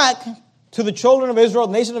back to the children of Israel,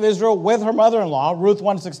 the nation of Israel, with her mother-in-law, Ruth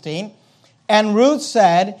 1:16. And Ruth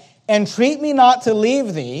said, entreat me not to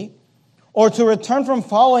leave thee, or to return from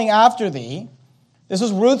following after thee. This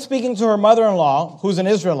is Ruth speaking to her mother-in-law, who's an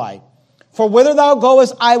Israelite. For whither thou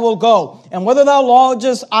goest, I will go, and whither thou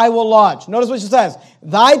lodgest, I will lodge. Notice what she says.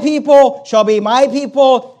 Thy people shall be my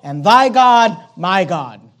people, and thy God, my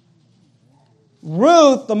God.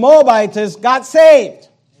 Ruth, the Moabitess, got saved.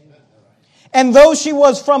 And though she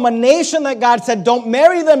was from a nation that God said, don't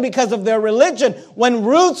marry them because of their religion, when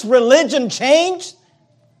Ruth's religion changed,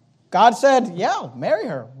 God said, yeah, marry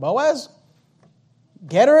her. Boaz,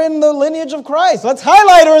 get her in the lineage of Christ. Let's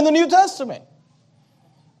highlight her in the New Testament.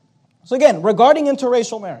 So again, regarding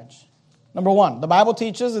interracial marriage, number one, the Bible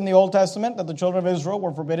teaches in the Old Testament that the children of Israel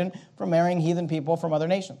were forbidden from marrying heathen people from other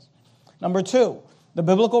nations. Number two, the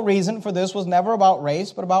biblical reason for this was never about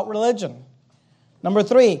race, but about religion. Number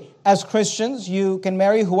three, as Christians, you can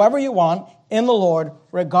marry whoever you want in the Lord,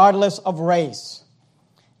 regardless of race.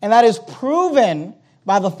 And that is proven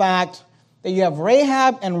by the fact that you have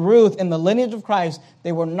Rahab and Ruth in the lineage of Christ.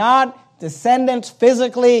 They were not descendants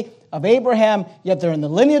physically of Abraham, yet they're in the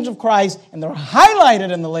lineage of Christ, and they're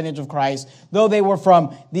highlighted in the lineage of Christ, though they were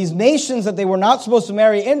from these nations that they were not supposed to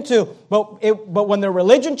marry into, but when their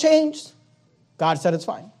religion changed, God said it's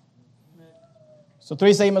fine. So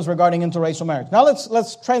 3 statements regarding interracial marriage. Now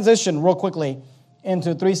let's transition real quickly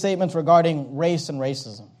into 3 statements regarding race and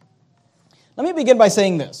racism. Let me begin by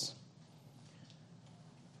saying this.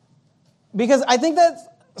 Because I think that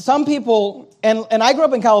some people, and I grew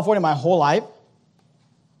up in California my whole life,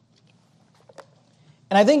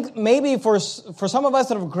 and I think maybe for some of us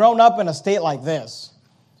that have grown up in a state like this,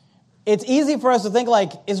 it's easy for us to think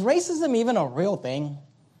like, is racism even a real thing?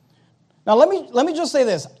 Now let me just say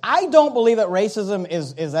this. I don't believe that racism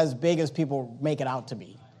is as big as people make it out to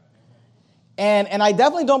be. And I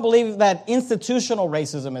definitely don't believe that institutional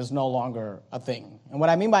racism is no longer a thing. And what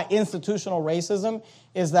I mean by institutional racism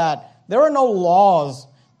is that there are no laws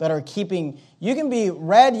that are keeping, you can be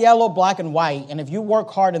red, yellow, black, and white, and if you work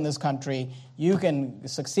hard in this country, you can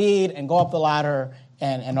succeed and go up the ladder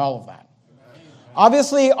and all of that.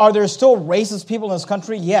 Obviously, are there still racist people in this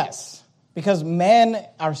country? Yes, because men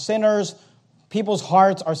are sinners, people's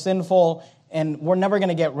hearts are sinful, and we're never going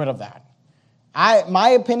to get rid of that. My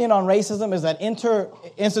opinion on racism is that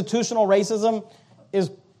institutional racism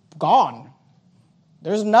is gone.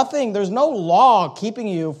 There's no law keeping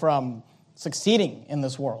you from succeeding in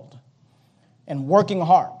this world and working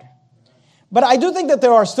hard. But I do think that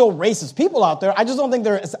there are still racist people out there. I just don't think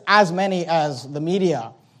there is as many as the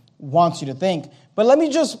media wants you to think. But let me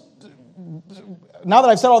just, now that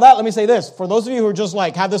I've said all that, let me say this. For those of you who are just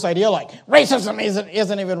like, have this idea like, racism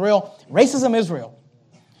isn't even real. Racism is real.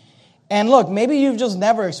 And look, maybe you've just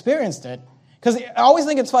never experienced it. Because I always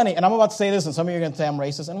think it's funny, and I'm about to say this, and some of you are going to say I'm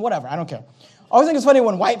racist, and whatever, I don't care. I always think it's funny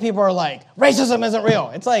when white people are like, racism isn't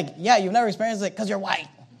real. It's like, yeah, you've never experienced it because you're white.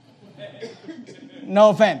 No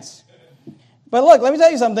offense. But look, let me tell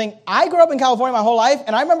you something. I grew up in California my whole life,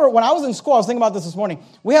 and I remember when I was in school, I was thinking about this morning,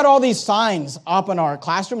 we had all these signs up in our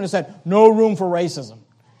classroom, and it said, no room for racism.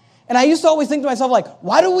 And I used to always think to myself, like,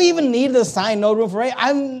 why do we even need this sign, no room for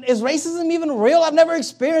racism? Is racism even real? I've never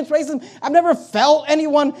experienced racism. I've never felt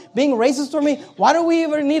anyone being racist to me. Why do we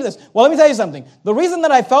even need this? Well, let me tell you something. The reason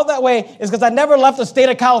that I felt that way is because I never left the state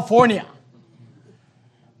of California.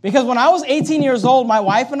 Because when I was 18 years old, my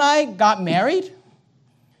wife and I got married,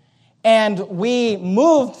 and we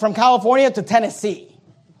moved from California to Tennessee,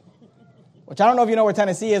 which I don't know if you know where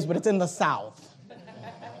Tennessee is, but it's in the South.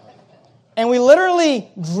 And we literally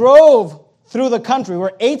drove through the country. We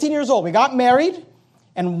were 18 years old. We got married,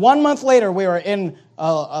 and 1 month later, we were in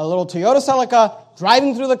a little Toyota Celica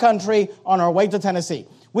driving through the country on our way to Tennessee.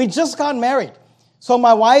 We just got married. So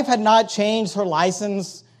my wife had not changed her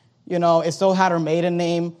license. You know, it still had her maiden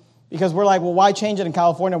name because we're like, well, why change it in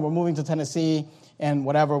California? We're moving to Tennessee and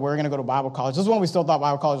whatever. We're going to go to Bible college. This is when we still thought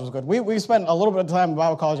Bible college was good. We spent a little bit of time in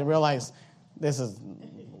Bible college and realized we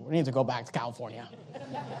need to go back to California.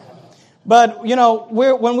 But, you know,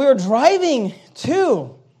 when we were driving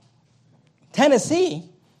to Tennessee,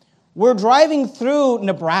 we're driving through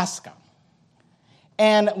Nebraska.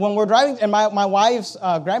 And when we're driving, and my wife's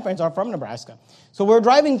grandparents are from Nebraska. So we're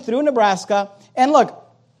driving through Nebraska. And look,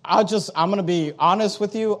 I'm going to be honest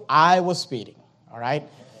with you. I was speeding, all right?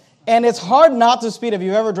 And it's hard not to speed. If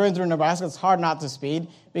you've ever driven through Nebraska, it's hard not to speed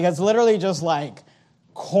because it's literally just like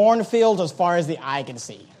cornfields as far as the eye can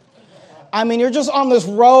see. I mean, you're just on this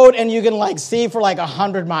road and you can like see for like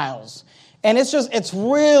 100 miles. And it's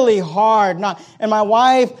really hard. And my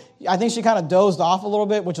wife, I think she kind of dozed off a little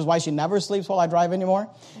bit, which is why she never sleeps while I drive anymore.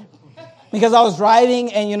 Because I was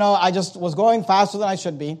driving and, you know, I just was going faster than I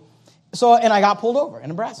should be. And I got pulled over in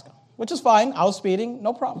Nebraska, which is fine. I was speeding,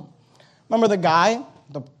 no problem. Remember the guy,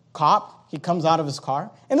 the cop, he comes out of his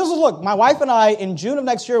car. And look, my wife and I, in June of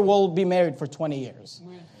next year, will be married for 20 years.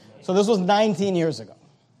 So this was 19 years ago.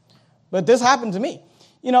 But this happened to me.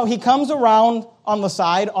 You know, he comes around on the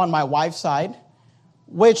side, on my wife's side,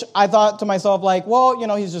 which I thought to myself, like, well, you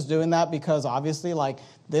know, he's just doing that because obviously, like,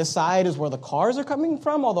 this side is where the cars are coming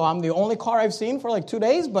from, although I'm the only car I've seen for like 2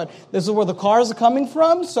 days, but this is where the cars are coming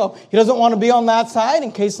from, so he doesn't want to be on that side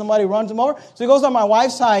in case somebody runs him over. So he goes on my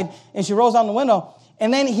wife's side, and she rolls down the window,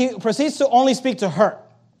 and then he proceeds to only speak to her.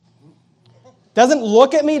 Doesn't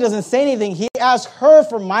look at me, doesn't say anything. He asks her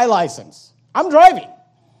for my license. I'm driving.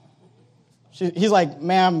 He's like,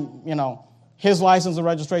 ma'am, you know, his license and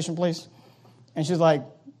registration, please. And she's like,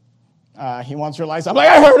 he wants your license. I'm like,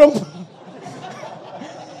 I heard him.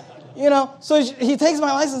 You know, so he takes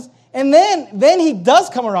my license. And then he does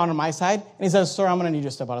come around on my side. And he says, sir, I'm going to need you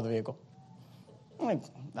to step out of the vehicle. I'm like,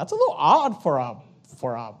 that's a little odd for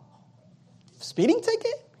a speeding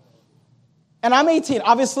ticket. And I'm 18.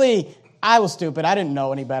 Obviously, I was stupid. I didn't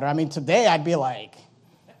know any better. I mean, today I'd be like,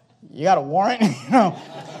 you got a warrant? You know.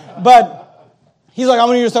 But he's like, I'm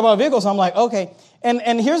going to need you to step out of the vehicle. So I'm like, okay.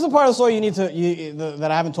 And here's the part of the story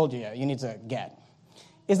that I haven't told you yet, you need to get,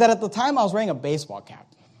 is that at the time I was wearing a baseball cap.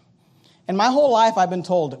 And my whole life I've been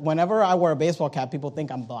told whenever I wear a baseball cap, people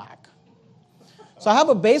think I'm black. So I have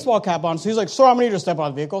a baseball cap on. So he's like, sir, I'm going to need you to step out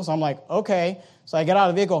of the vehicle. So I'm like, okay. So I get out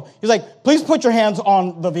of the vehicle. He's like, please put your hands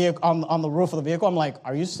on the vehicle, on the roof of the vehicle. I'm like,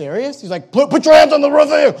 are you serious? He's like, put your hands on the roof of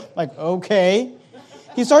the vehicle. I'm like, okay.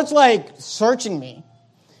 He starts like searching me.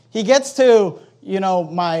 He gets to, you know,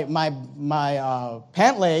 my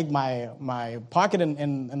pant leg, my pocket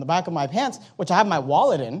in the back of my pants, which I have my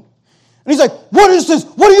wallet in. And he's like, what is this?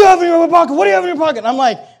 What do you have in your pocket? What do you have in your pocket? And I'm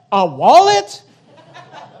like, a wallet?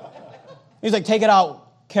 He's like, take it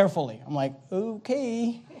out carefully. I'm like,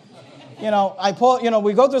 okay. You know, I pull, you know,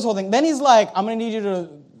 we go through this whole thing. Then he's like, I'm going to need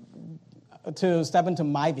you to step into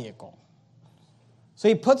my vehicle. So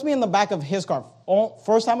he puts me in the back of his car.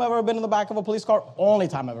 First time I've ever been in the back of a police car. Only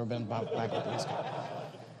time I've ever been in the back of a police car.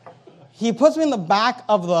 He puts me in the back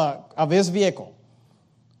of his vehicle.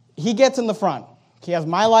 He gets in the front. He has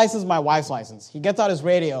my license, my wife's license. He gets out his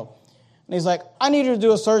radio, and he's like, I need you to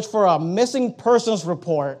do a search for a missing persons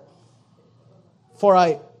report for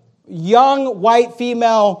a young white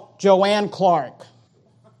female, Joanne Clark.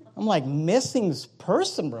 I'm like, missing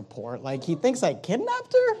person report? Like, he thinks I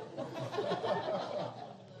kidnapped her?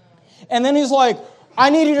 And then he's like,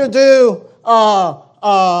 I need you to do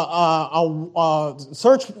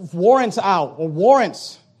search warrants out, or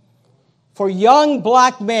warrants for young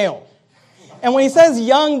black male. And when he says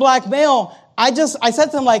young black male, I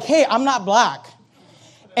said to him like, hey, I'm not black.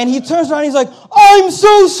 And he turns around and he's like, I'm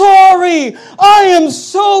so sorry. I am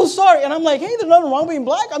so sorry. And I'm like, hey, there's nothing wrong with being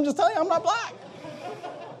black. I'm just telling you, I'm not black.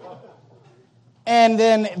 And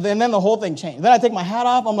then the whole thing changed. Then I take my hat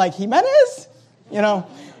off. I'm like, Jimenez? You know?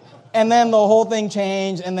 And then the whole thing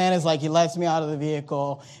changed. And then it's like he lets me out of the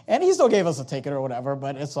vehicle. And he still gave us a ticket or whatever.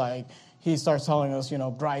 But it's like he starts telling us, you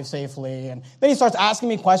know, drive safely. And then he starts asking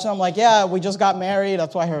me questions. I'm like, yeah, we just got married.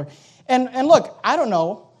 That's why her. And look, I don't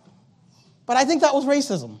know. But I think that was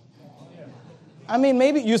racism. I mean,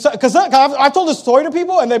 maybe you said, because I've told this story to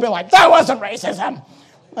people, and they've been like, that wasn't racism.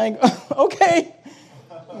 Like, okay.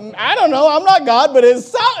 I don't know. I'm not God, but it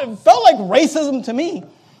felt like racism to me.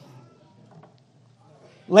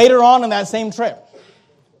 Later on in that same trip,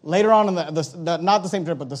 later on in not the same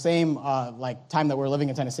trip, but the same time that we were living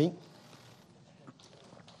in Tennessee,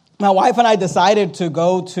 my wife and I decided to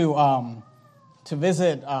go to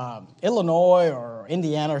visit Illinois or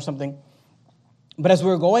Indiana or something. But as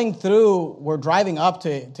we're driving up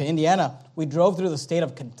to Indiana, we drove through the state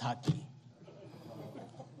of Kentucky.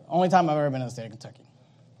 Only time I've ever been in the state of Kentucky.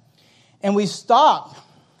 And we stopped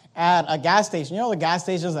at a gas station. You know the gas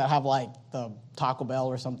stations that have like the Taco Bell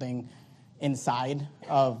or something inside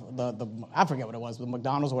of the I forget what it was, the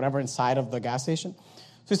McDonald's or whatever inside of the gas station.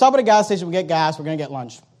 So we stop at a gas station, we get gas, we're going to get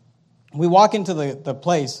lunch. We walk into the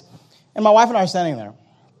place, and my wife and I are standing there.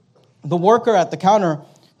 The worker at the counter,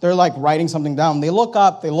 they're like writing something down. They look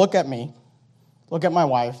up, they look at me, look at my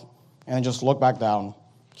wife, and then just look back down,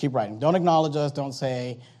 keep writing. Don't acknowledge us, don't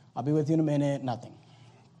say, I'll be with you in a minute, nothing.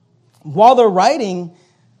 While they're writing,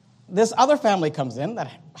 this other family comes in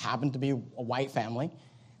that happened to be a white family.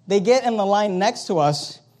 They get in the line next to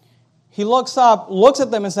us. He looks up, looks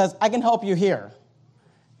at them and says, I can help you here.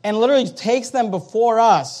 And literally takes them before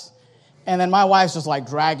us. And then my wife's just like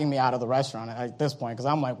dragging me out of the restaurant at this point because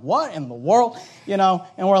I'm like, what in the world? You know,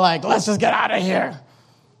 and we're like, let's just get out of here.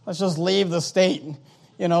 Let's just leave the state.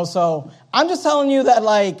 You know, so I'm just telling you that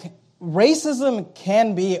like racism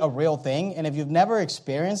can be a real thing. And if you've never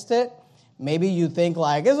experienced it, maybe you think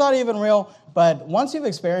like, it's not even real. But once you've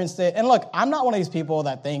experienced it, and look, I'm not one of these people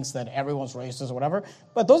that thinks that everyone's racist or whatever.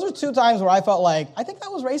 But those are 2 times where I felt like, I think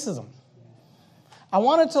that was racism. I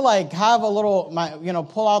wanted to like have a little,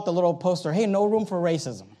 pull out the little poster. Hey, no room for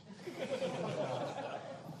racism.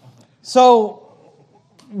 So,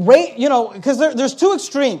 because there's 2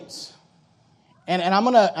 extremes, and I'm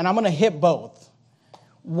gonna hit both.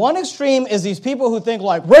 One extreme is these people who think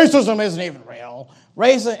like racism isn't even real.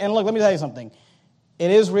 And look, let me tell you something. It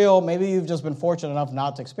is real. Maybe you've just been fortunate enough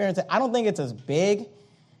not to experience it. I don't think it's as big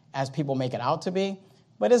as people make it out to be,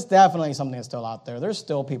 but it's definitely something that's still out there. There's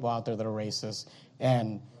still people out there that are racist.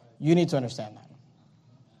 And you need to understand that.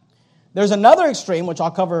 There's another extreme, which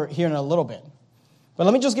I'll cover here in a little bit. But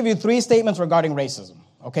let me just give you 3 statements regarding racism.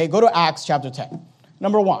 Okay, go to Acts chapter 10.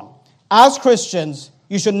 Number 1, as Christians,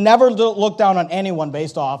 you should never look down on anyone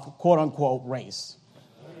based off quote-unquote race.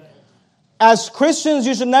 As Christians,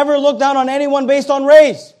 you should never look down on anyone based on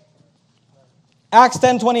race. Acts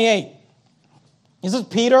 10:28. This is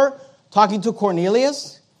Peter talking to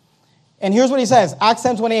Cornelius. And here's what he says, Acts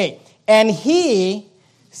 10:28. And he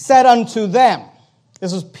said unto them,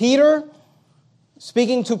 this is Peter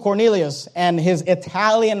speaking to Cornelius and his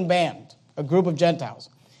Italian band, a group of Gentiles.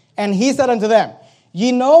 And he said unto them,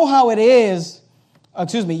 ye know how that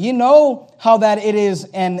it is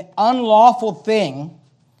an unlawful thing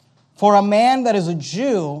for a man that is a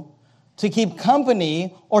Jew to keep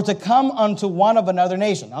company or to come unto one of another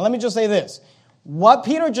nation. Now let me just say this. What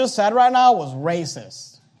Peter just said right now was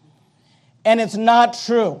racist. And it's not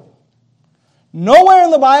true. Nowhere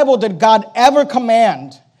in the Bible did God ever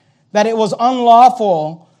command that it was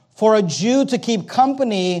unlawful for a Jew to keep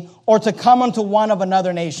company or to come unto one of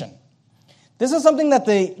another nation. This is something that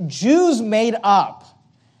the Jews made up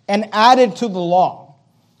and added to the law.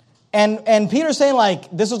 And Peter's saying, like,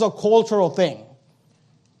 this is a cultural thing.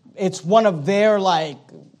 It's one of their, like,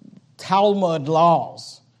 Talmud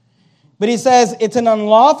laws. But he says, it's an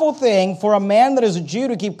unlawful thing for a man that is a Jew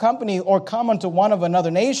to keep company or come unto one of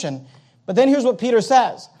another nation. But then here's what Peter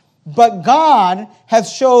says. But God hath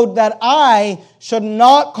showed that I should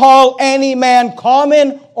not call any man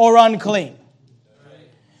common or unclean.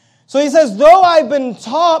 So he says, though I've been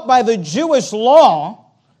taught by the Jewish law,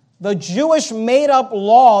 the Jewish made-up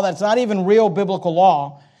law that's not even real biblical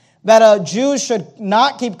law, that a Jew should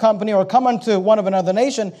not keep company or come unto one of another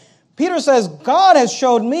nation, Peter says, God has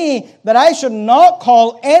showed me that I should not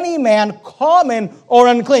call any man common or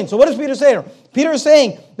unclean. So what does Peter say here? Peter is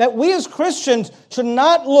saying that we as Christians should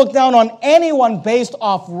not look down on anyone based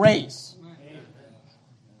off race.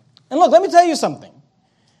 And look, let me tell you something.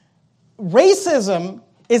 Racism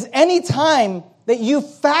is any time that you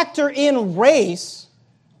factor in race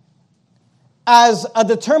as a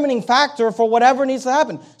determining factor for whatever needs to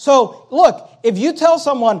happen. So, look, if you tell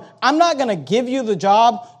someone, I'm not going to give you the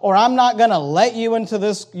job, or I'm not going to let you into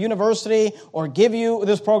this university, or give you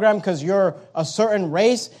this program because you're a certain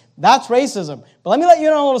race, that's racism. But let me let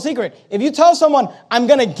you know a little secret. If you tell someone, I'm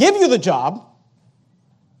going to give you the job,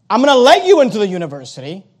 I'm going to let you into the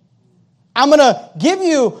university, I'm going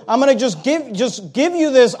to just give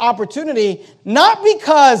you this opportunity, not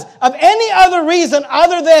because of any other reason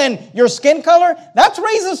other than your skin color, that's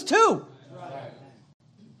racist too.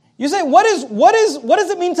 You say, what does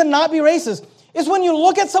it mean to not be racist? It's when you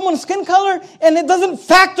look at someone's skin color and it doesn't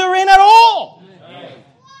factor in at all.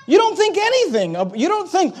 You don't think anything. You don't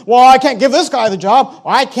think, well, I can't give this guy the job,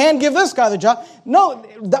 or I can give this guy the job. No,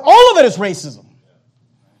 all of it is racism.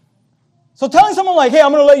 So telling someone like, hey,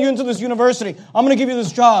 I'm going to let you into this university. I'm going to give you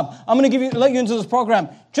this job. I'm going to let you into this program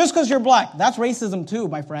just because you're black. That's racism too,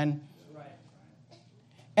 my friend.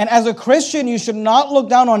 And as a Christian, you should not look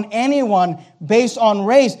down on anyone based on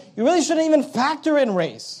race. You really shouldn't even factor in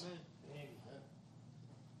race.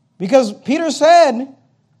 Because Peter said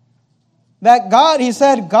that God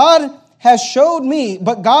has showed me,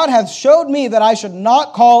 but God hath showed me that I should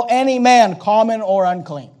not call any man common or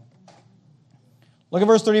unclean. Look at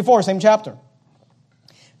verse 34, same chapter.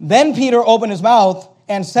 Then Peter opened his mouth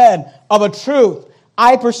and said, of a truth,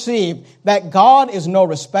 I perceive that God is no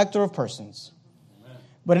respecter of persons.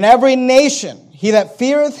 But in every nation, he that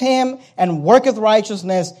feareth him and worketh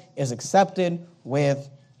righteousness is accepted with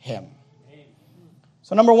him.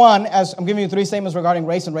 So number one, as I'm giving you 3 statements regarding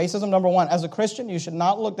race and racism. Number one, as a Christian, you should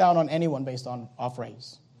not look down on anyone based off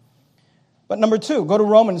race. But number 2, go to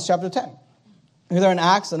Romans chapter 10. Here they're in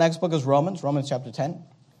Acts. The next book is Romans chapter 10.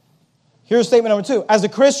 Here's statement number 2. As a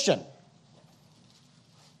Christian,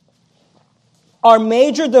 our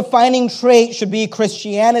major defining trait should be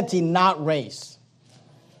Christianity, not race.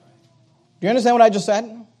 Do you understand what I just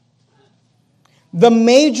said? The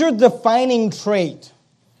major defining trait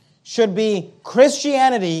should be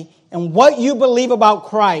Christianity and what you believe about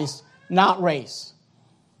Christ, not race.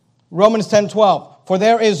 Romans 10:12. For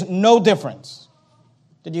there is no difference.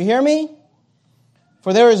 Did you hear me?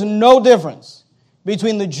 For there is no difference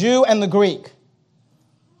between the Jew and the Greek.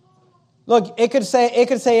 Look, it could say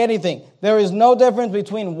anything. There is no difference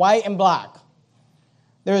between white and black.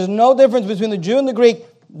 There is no difference between the Jew and the Greek.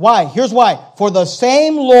 Why? Here's why. For the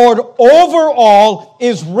same Lord over all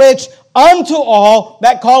is rich unto all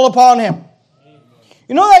that call upon him.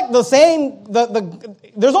 You know that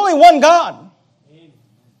there's only one God.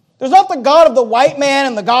 There's not the God of the white man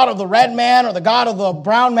and the God of the red man or the God of the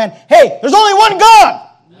brown man. Hey, there's only one God.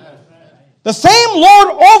 The same Lord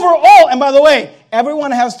over all. And by the way,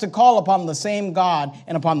 everyone has to call upon the same God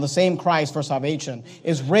and upon the same Christ for salvation.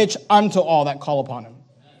 Is rich unto all that call upon him.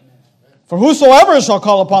 For whosoever shall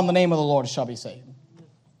call upon the name of the Lord shall be saved.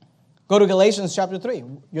 Go to Galatians chapter 3.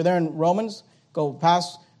 You're there in Romans. Go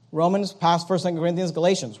past Romans, past 1 2 Corinthians,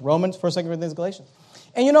 Galatians. Romans, 1 2 Corinthians, Galatians.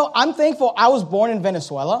 And you know, I'm thankful. I was born in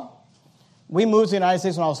Venezuela. We moved to the United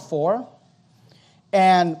States when I was 4.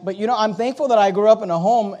 But you know, I'm thankful that I grew up in a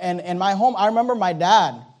home. And in my home, I remember my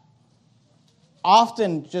dad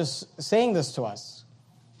often just saying this to us.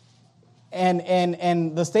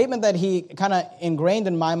 And the statement that he kind of ingrained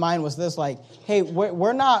in my mind was this, like, hey,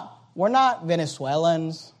 we're not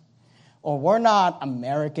Venezuelans, or we're not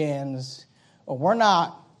Americans, or we're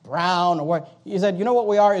not brown, he said, you know what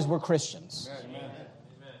we are is we're Christians. Amen.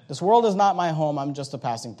 This world is not my home, I'm just a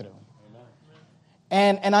passing through.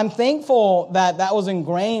 And I'm thankful that was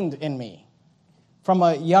ingrained in me from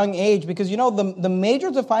a young age, because you know the major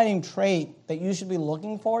defining trait that you should be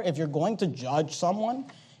looking for if you're going to judge someone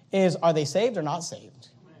is, are they saved or not saved?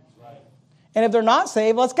 And if they're not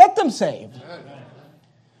saved, let's get them saved.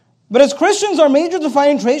 But as Christians, our major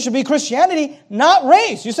defining trait should be Christianity, not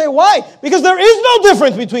race. You say, why? Because there is no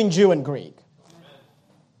difference between Jew and Greek.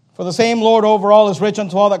 For the same Lord over all is rich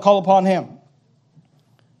unto all that call upon him.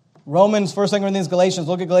 Romans, 1 Corinthians, Galatians.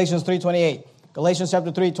 Look at Galatians 3:28. Galatians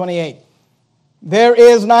chapter 3:28. There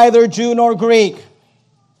is neither Jew nor Greek.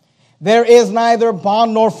 There is neither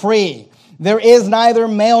bond nor free. There is neither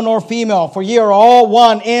male nor female, for ye are all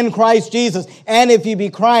one in Christ Jesus. And if ye be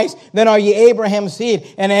Christ, then are ye Abraham's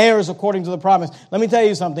seed and heirs according to the promise. Let me tell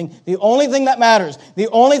you something. The only thing that matters, the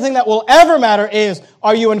only thing that will ever matter is,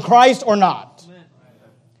 are you in Christ or not?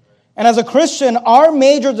 And as a Christian, our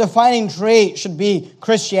major defining trait should be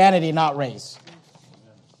Christianity, not race.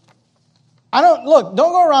 Don't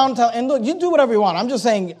go around and look, you do whatever you want. I'm just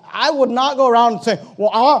saying, I would not go around and say,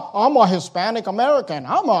 well, I'm a Hispanic American.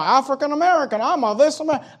 I'm an African American. I'm a this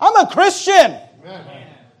American. I'm a Christian. Amen.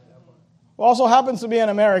 Who also happens to be an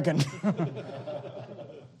American.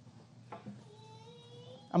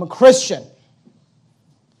 I'm a Christian.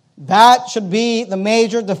 That should be the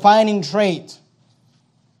major defining trait,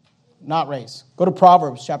 not race. Go to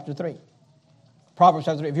Proverbs chapter 3. Proverbs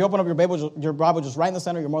chapter 3. If you open up your Bible just right in the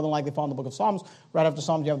center, you're more than likely to find the book of Psalms. Right after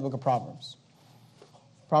Psalms, you have the book of Proverbs.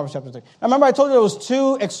 Proverbs chapter 3. Now remember, I told you there was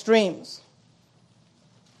 2 extremes.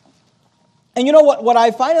 And you know what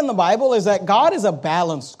I find in the Bible is that God is a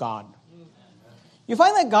balanced God. You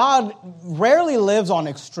find that God rarely lives on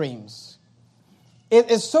extremes.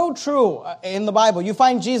 It is so true in the Bible. You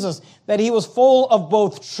find Jesus, that he was full of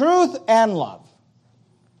both truth and love.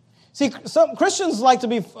 See, some Christians a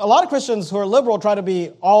lot of Christians who are liberal try to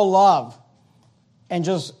be all love and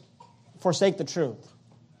just forsake the truth.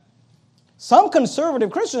 Some conservative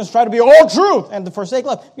Christians try to be all truth and to forsake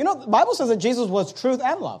love. You know, the Bible says that Jesus was truth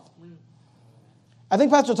and love. I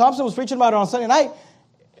think Pastor Thompson was preaching about it on Sunday night.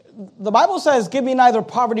 The Bible says, give me neither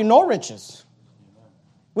poverty nor riches.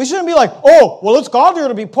 We shouldn't be like, oh, well, it's godlier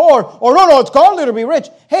to be poor, or no, it's godlier to be rich.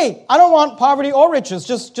 Hey, I don't want poverty or riches.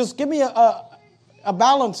 Just give me a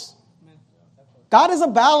balance. God is a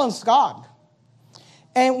balanced God.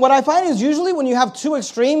 And what I find is usually when you have two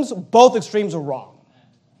extremes, both extremes are wrong.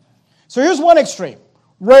 So here's one extreme.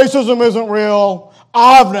 Racism isn't real.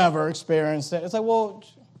 I've never experienced it. It's like, well,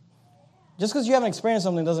 just because you haven't experienced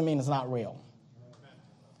something doesn't mean it's not real.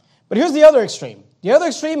 But here's the other extreme. The other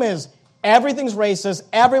extreme is everything's racist,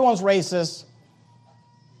 everyone's racist,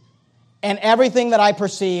 and everything that I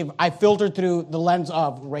perceive, I filter through the lens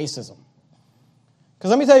of racism. Because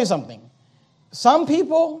let me tell you something. Some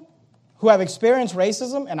people who have experienced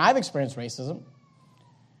racism, and I've experienced racism,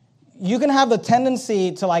 you can have the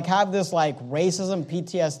tendency to have this racism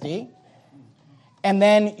PTSD, and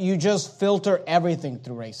then you just filter everything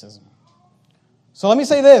through racism. So let me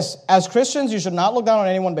say this. As Christians, you should not look down on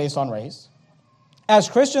anyone based on race. As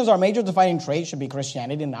Christians, our major defining trait should be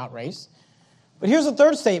Christianity and not race. But here's the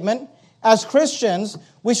third statement. As Christians,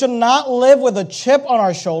 we should not live with a chip on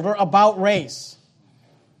our shoulder about race.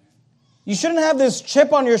 You shouldn't have this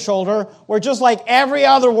chip on your shoulder where just every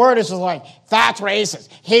other word is just that's racist,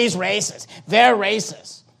 he's racist, they're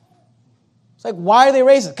racist. It's why are they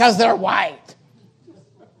racist? Because they're white.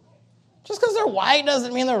 Just because they're white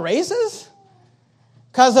doesn't mean they're racist.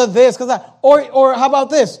 Because of this, because that. Or how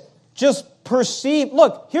about this? Just perceive.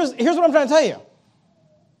 Look, here's what I'm trying to tell you.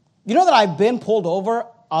 You know that I've been pulled over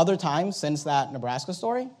other times since that Nebraska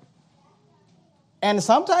story? And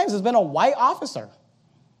sometimes it's been a white officer.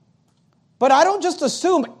 But I don't just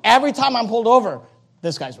assume every time I'm pulled over,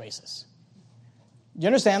 this guy's racist. Do you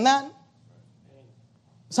understand that?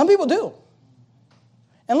 Some people do.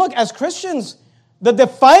 And look, as Christians, the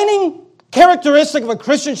defining characteristic of a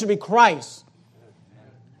Christian should be Christ.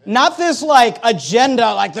 Not this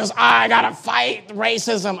agenda, this I gotta fight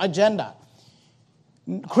racism agenda.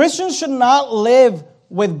 Christians should not live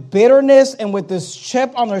with bitterness and with this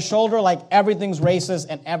chip on their shoulder like everything's racist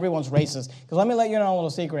and everyone's racist. Because let me let you know a little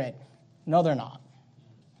secret. No, they're not.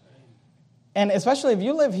 And especially if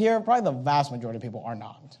you live here, probably the vast majority of people are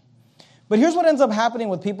not. But here's what ends up happening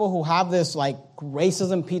with people who have this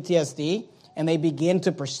racism PTSD and they begin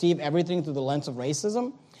to perceive everything through the lens of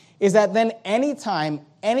racism, is that then anytime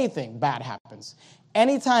anything bad happens,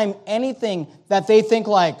 anytime anything that they think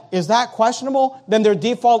is that questionable, then their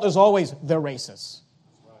default is always they're racist.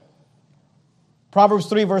 Proverbs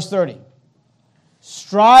 3 verse 30.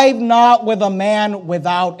 Strive not with a man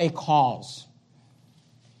without a cause,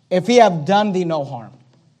 if he have done thee no harm.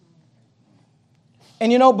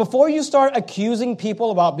 And before you start accusing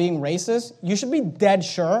people about being racist, you should be dead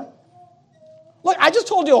sure. Look, I just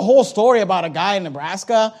told you a whole story about a guy in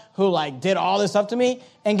Nebraska who did all this stuff to me.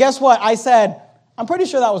 And guess what? I said, I'm pretty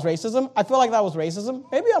sure that was racism. I feel like that was racism.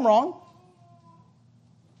 Maybe I'm wrong.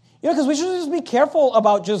 Because we should just be careful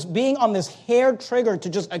about just being on this hair trigger to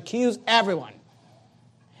just accuse everyone.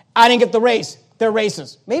 I didn't get the race. They're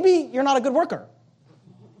racist. Maybe you're not a good worker.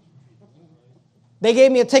 They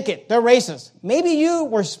gave me a ticket. They're racist. Maybe you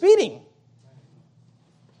were speeding.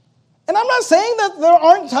 And I'm not saying that there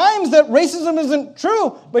aren't times that racism isn't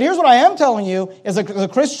true, but here's what I am telling you, is as a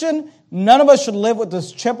Christian, none of us should live with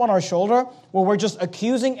this chip on our shoulder where we're just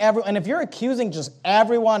accusing everyone. And if you're accusing just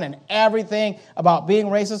everyone and everything about being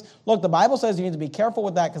racist, look, the Bible says you need to be careful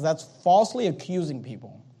with that because that's falsely accusing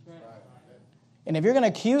people. And if you're going to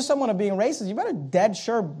accuse someone of being racist, you better dead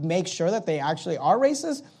sure make sure that they actually are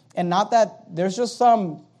racist and not that there's just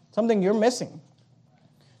something you're missing.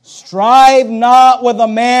 Strive not with a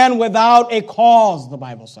man without a cause, the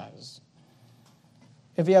Bible says,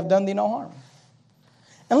 if you have done thee no harm.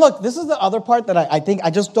 And look, this is the other part that I think I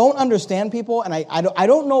just don't understand people, and I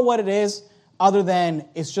don't know what it is other than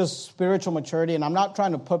it's just spiritual maturity, and I'm not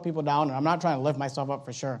trying to put people down, and I'm not trying to lift myself up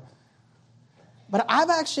for sure. But I've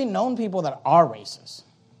actually known people that are racist,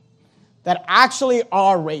 that actually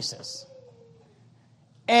are racist.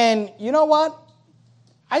 And you know what?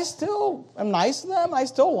 I still am nice to them. I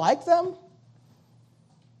still like them.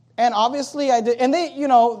 And obviously I did. And they,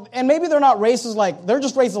 and maybe they're not racist they're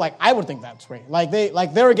just racist I would think that's great.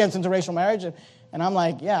 They're against interracial marriage. And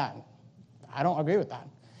I'm yeah, I don't agree with that.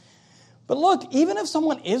 But look, even if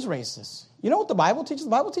someone is racist, you know what the Bible teaches?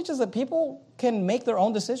 The Bible teaches that people can make their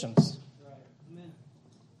own decisions.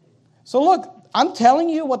 So look, I'm telling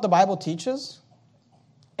you what the Bible teaches.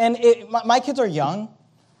 And my kids are young.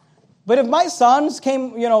 But if my sons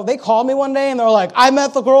came, they called me one day and they're like, I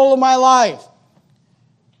met the girl of my life.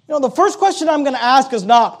 The first question I'm going to ask is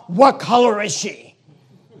not, what color is she?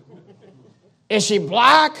 Is she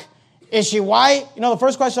black? Is she white? The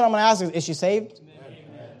first question I'm going to ask is she saved? Amen.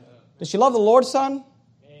 Does she love the Lord's Son?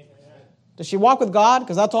 Amen. Does she walk with God?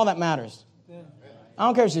 Because that's all that matters. Amen. I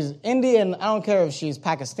don't care if she's Indian. I don't care if she's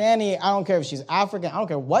Pakistani. I don't care if she's African. I don't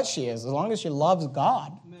care what she is, as long as she loves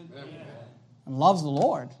God and loves the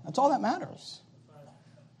Lord. That's all that matters.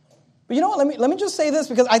 But you know what? Let me just say this,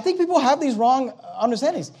 because I think people have these wrong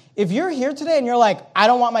understandings. If you're here today and you're like, I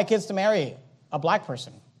don't want my kids to marry a black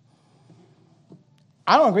person,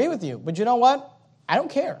 I don't agree with you, but you know what? I don't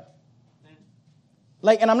care.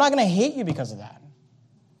 And I'm not going to hate you because of that.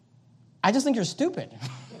 I just think you're stupid.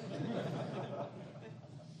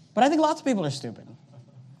 But I think lots of people are stupid.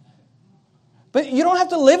 But you don't have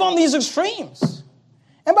to live on these extremes.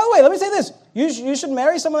 And by the way, let me say this. You should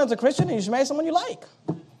marry someone that's a Christian, and you should marry someone you like.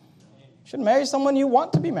 You should marry someone you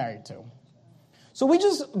want to be married to. So we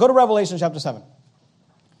just go to Revelation chapter 7.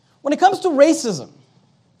 When it comes to racism,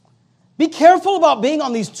 be careful about being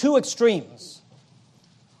on these two extremes.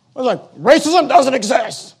 It's like, racism doesn't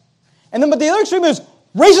exist. But the other extreme is,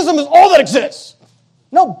 racism is all that exists.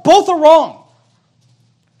 No, both are wrong.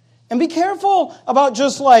 And be careful about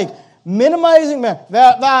just minimizing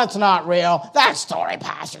that's not real. That story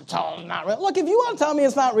Pastor told is not real. Look, if you want to tell me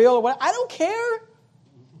it's not real or what, I don't care.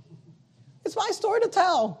 It's my story to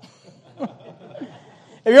tell.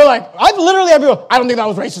 If you're like, I've literally had people, I don't think that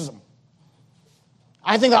was racism.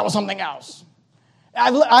 I think that was something else.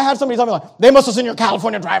 I had somebody tell me, they must have seen your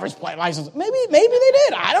California driver's license. Maybe they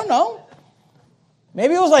did. I don't know.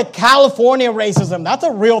 Maybe it was California racism. That's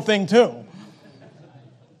a real thing too.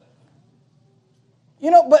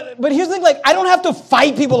 But here's the thing, I don't have to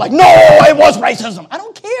fight people no, it was racism. I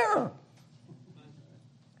don't care.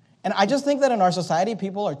 And I just think that in our society,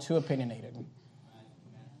 people are too opinionated.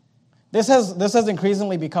 This has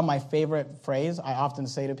increasingly become my favorite phrase I often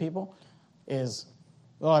say to people is,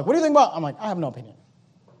 they're like, what do you think about? I'm like, I have no opinion.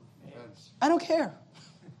 I don't care.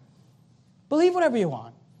 Believe whatever you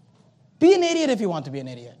want. Be an idiot if you want to be an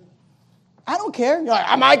idiot. I don't care. You're like,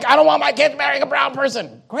 I don't want my kids marrying a brown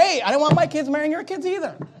person. Great. I don't want my kids marrying your kids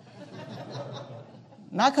either.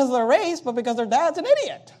 Not because of their race, but because their dad's an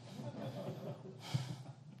idiot.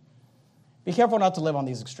 Be careful not to live on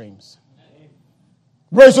these extremes.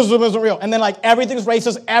 Racism isn't real. And then everything's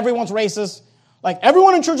racist. Everyone's racist.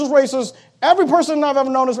 Everyone in church is racist. Every person I've ever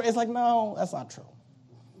known is racist. It's no, that's not true.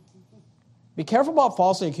 Be careful about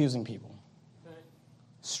falsely accusing people.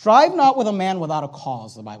 Strive not with a man without a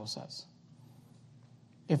cause, the Bible says.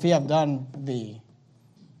 If he have done thee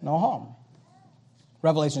no harm.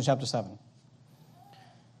 Revelation chapter 7.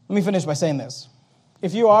 Let me finish by saying this.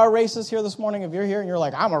 If you are a racist here this morning, if you're here and you're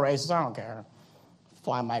like, I'm a racist, I don't care.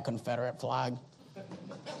 Fly my Confederate flag.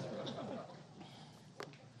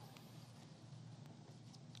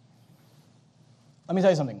 Let me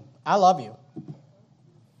tell you something. I love you.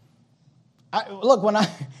 Look, when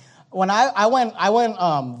I went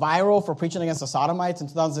viral for preaching against the Sodomites in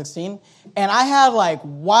 2016, and I had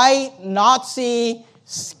white Nazi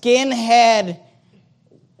skinhead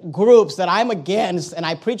groups that I'm against and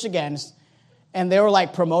I preach against, and they were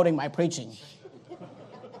promoting my preaching.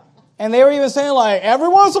 And they were even saying every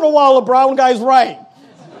once in a while a brown guy's right.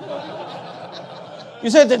 You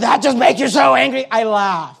said, did that just make you so angry? I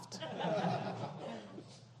laughed.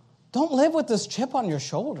 Don't live with this chip on your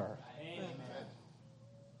shoulder.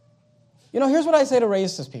 Here's what I say to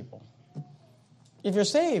racist people. If you're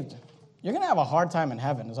saved, you're going to have a hard time in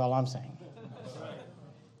heaven, is all I'm saying.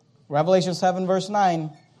 Revelation 7, verse 9.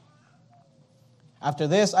 After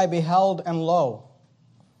this I beheld, and lo,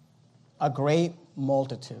 a great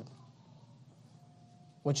multitude,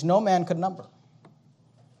 which no man could number,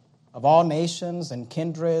 of all nations and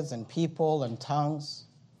kindreds and people and tongues,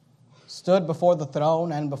 stood before the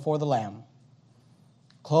throne and before the Lamb,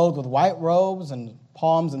 clothed with white robes and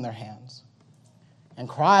palms in their hands, and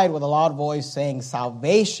cried with a loud voice, saying,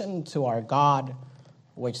 Salvation to our God,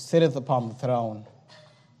 which sitteth upon the throne,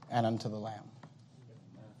 and unto the Lamb.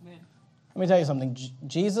 Amen. Let me tell you something.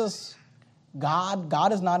 Jesus,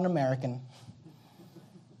 God is not an American.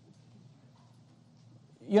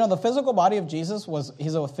 The physical body of Jesus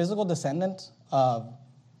he's a physical descendant of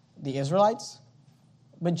the Israelites.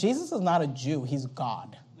 But Jesus is not a Jew. He's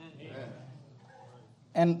God. Amen.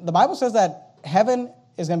 And the Bible says that heaven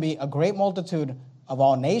is going to be a great multitude of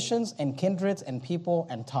all nations and kindreds and people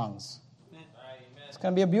and tongues. Amen. It's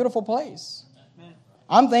going to be a beautiful place. Amen.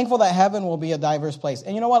 I'm thankful that heaven will be a diverse place.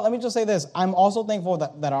 And you know what? Let me just say this. I'm also thankful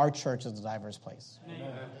that our church is a diverse place.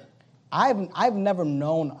 Amen. I've never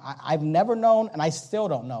known, and I still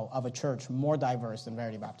don't know, of a church more diverse than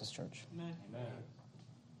Verity Baptist Church. Amen.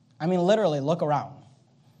 I mean, literally, look around.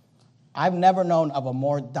 I've never known of a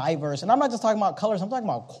more diverse, and I'm not just talking about colors, I'm talking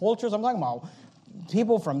about cultures, I'm talking about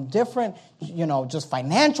people from different, just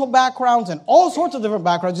financial backgrounds and all sorts of different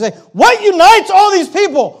backgrounds. You say, what unites all these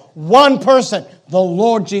people? One person, the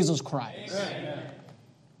Lord Jesus Christ. Amen.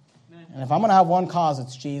 And if I'm going to have one cause,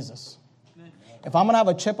 it's Jesus. If I'm going to have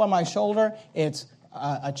a chip on my shoulder, it's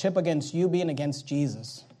a chip against you being against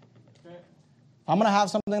Jesus. If I'm going to have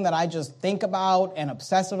something that I just think about and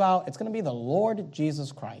obsess about, it's going to be the Lord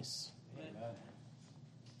Jesus Christ.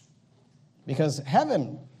 Because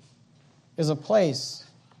heaven is a place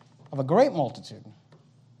of a great multitude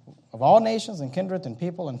of all nations and kindreds and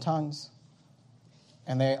people and tongues.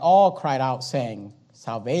 And they all cried out, saying,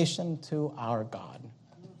 salvation to our God,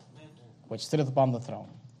 which sitteth upon the throne,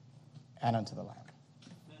 and unto the Lamb.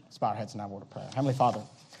 Let's bow our heads and have a word of prayer. Heavenly Father,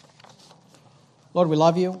 Lord, we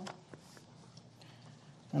love you.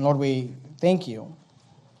 And Lord, we thank you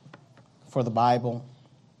for the Bible.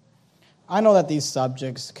 I know that these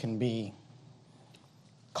subjects can be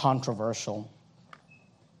controversial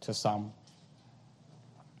to some.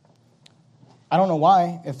 I don't know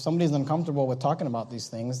why. If somebody's uncomfortable with talking about these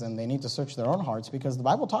things, then they need to search their own hearts, because the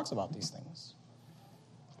Bible talks about these things.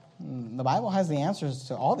 The Bible has the answers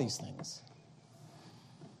to all these things.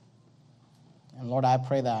 And Lord, I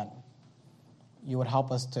pray that you would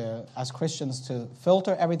help us to, as Christians, to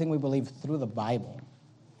filter everything we believe through the Bible.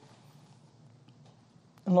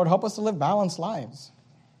 And Lord, help us to live balanced lives.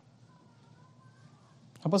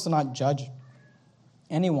 Help us to not judge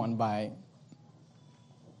anyone by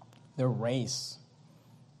their race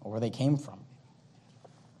or where they came from.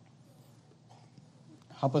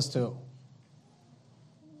 Help us to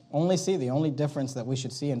only see, the only difference that we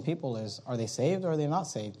should see in people is, are they saved or are they not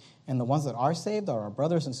saved? And the ones that are saved are our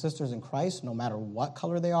brothers and sisters in Christ, no matter what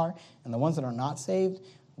color they are. And the ones that are not saved,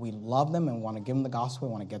 we love them and want to give them the gospel,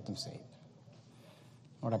 we want to get them saved.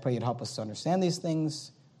 Lord, I pray you'd help us to understand these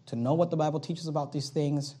things, to know what the Bible teaches about these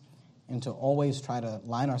things, and to always try to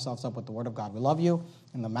line ourselves up with the Word of God. We love you.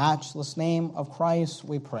 In the matchless name of Christ,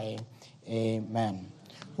 we pray. Amen.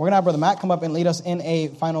 We're going to have Brother Matt come up and lead us in a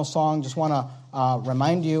final song. Just want to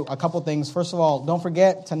remind you a couple things. First of all, don't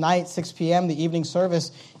forget, tonight, 6 p.m., the evening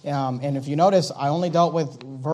service. And if you notice, I only dealt with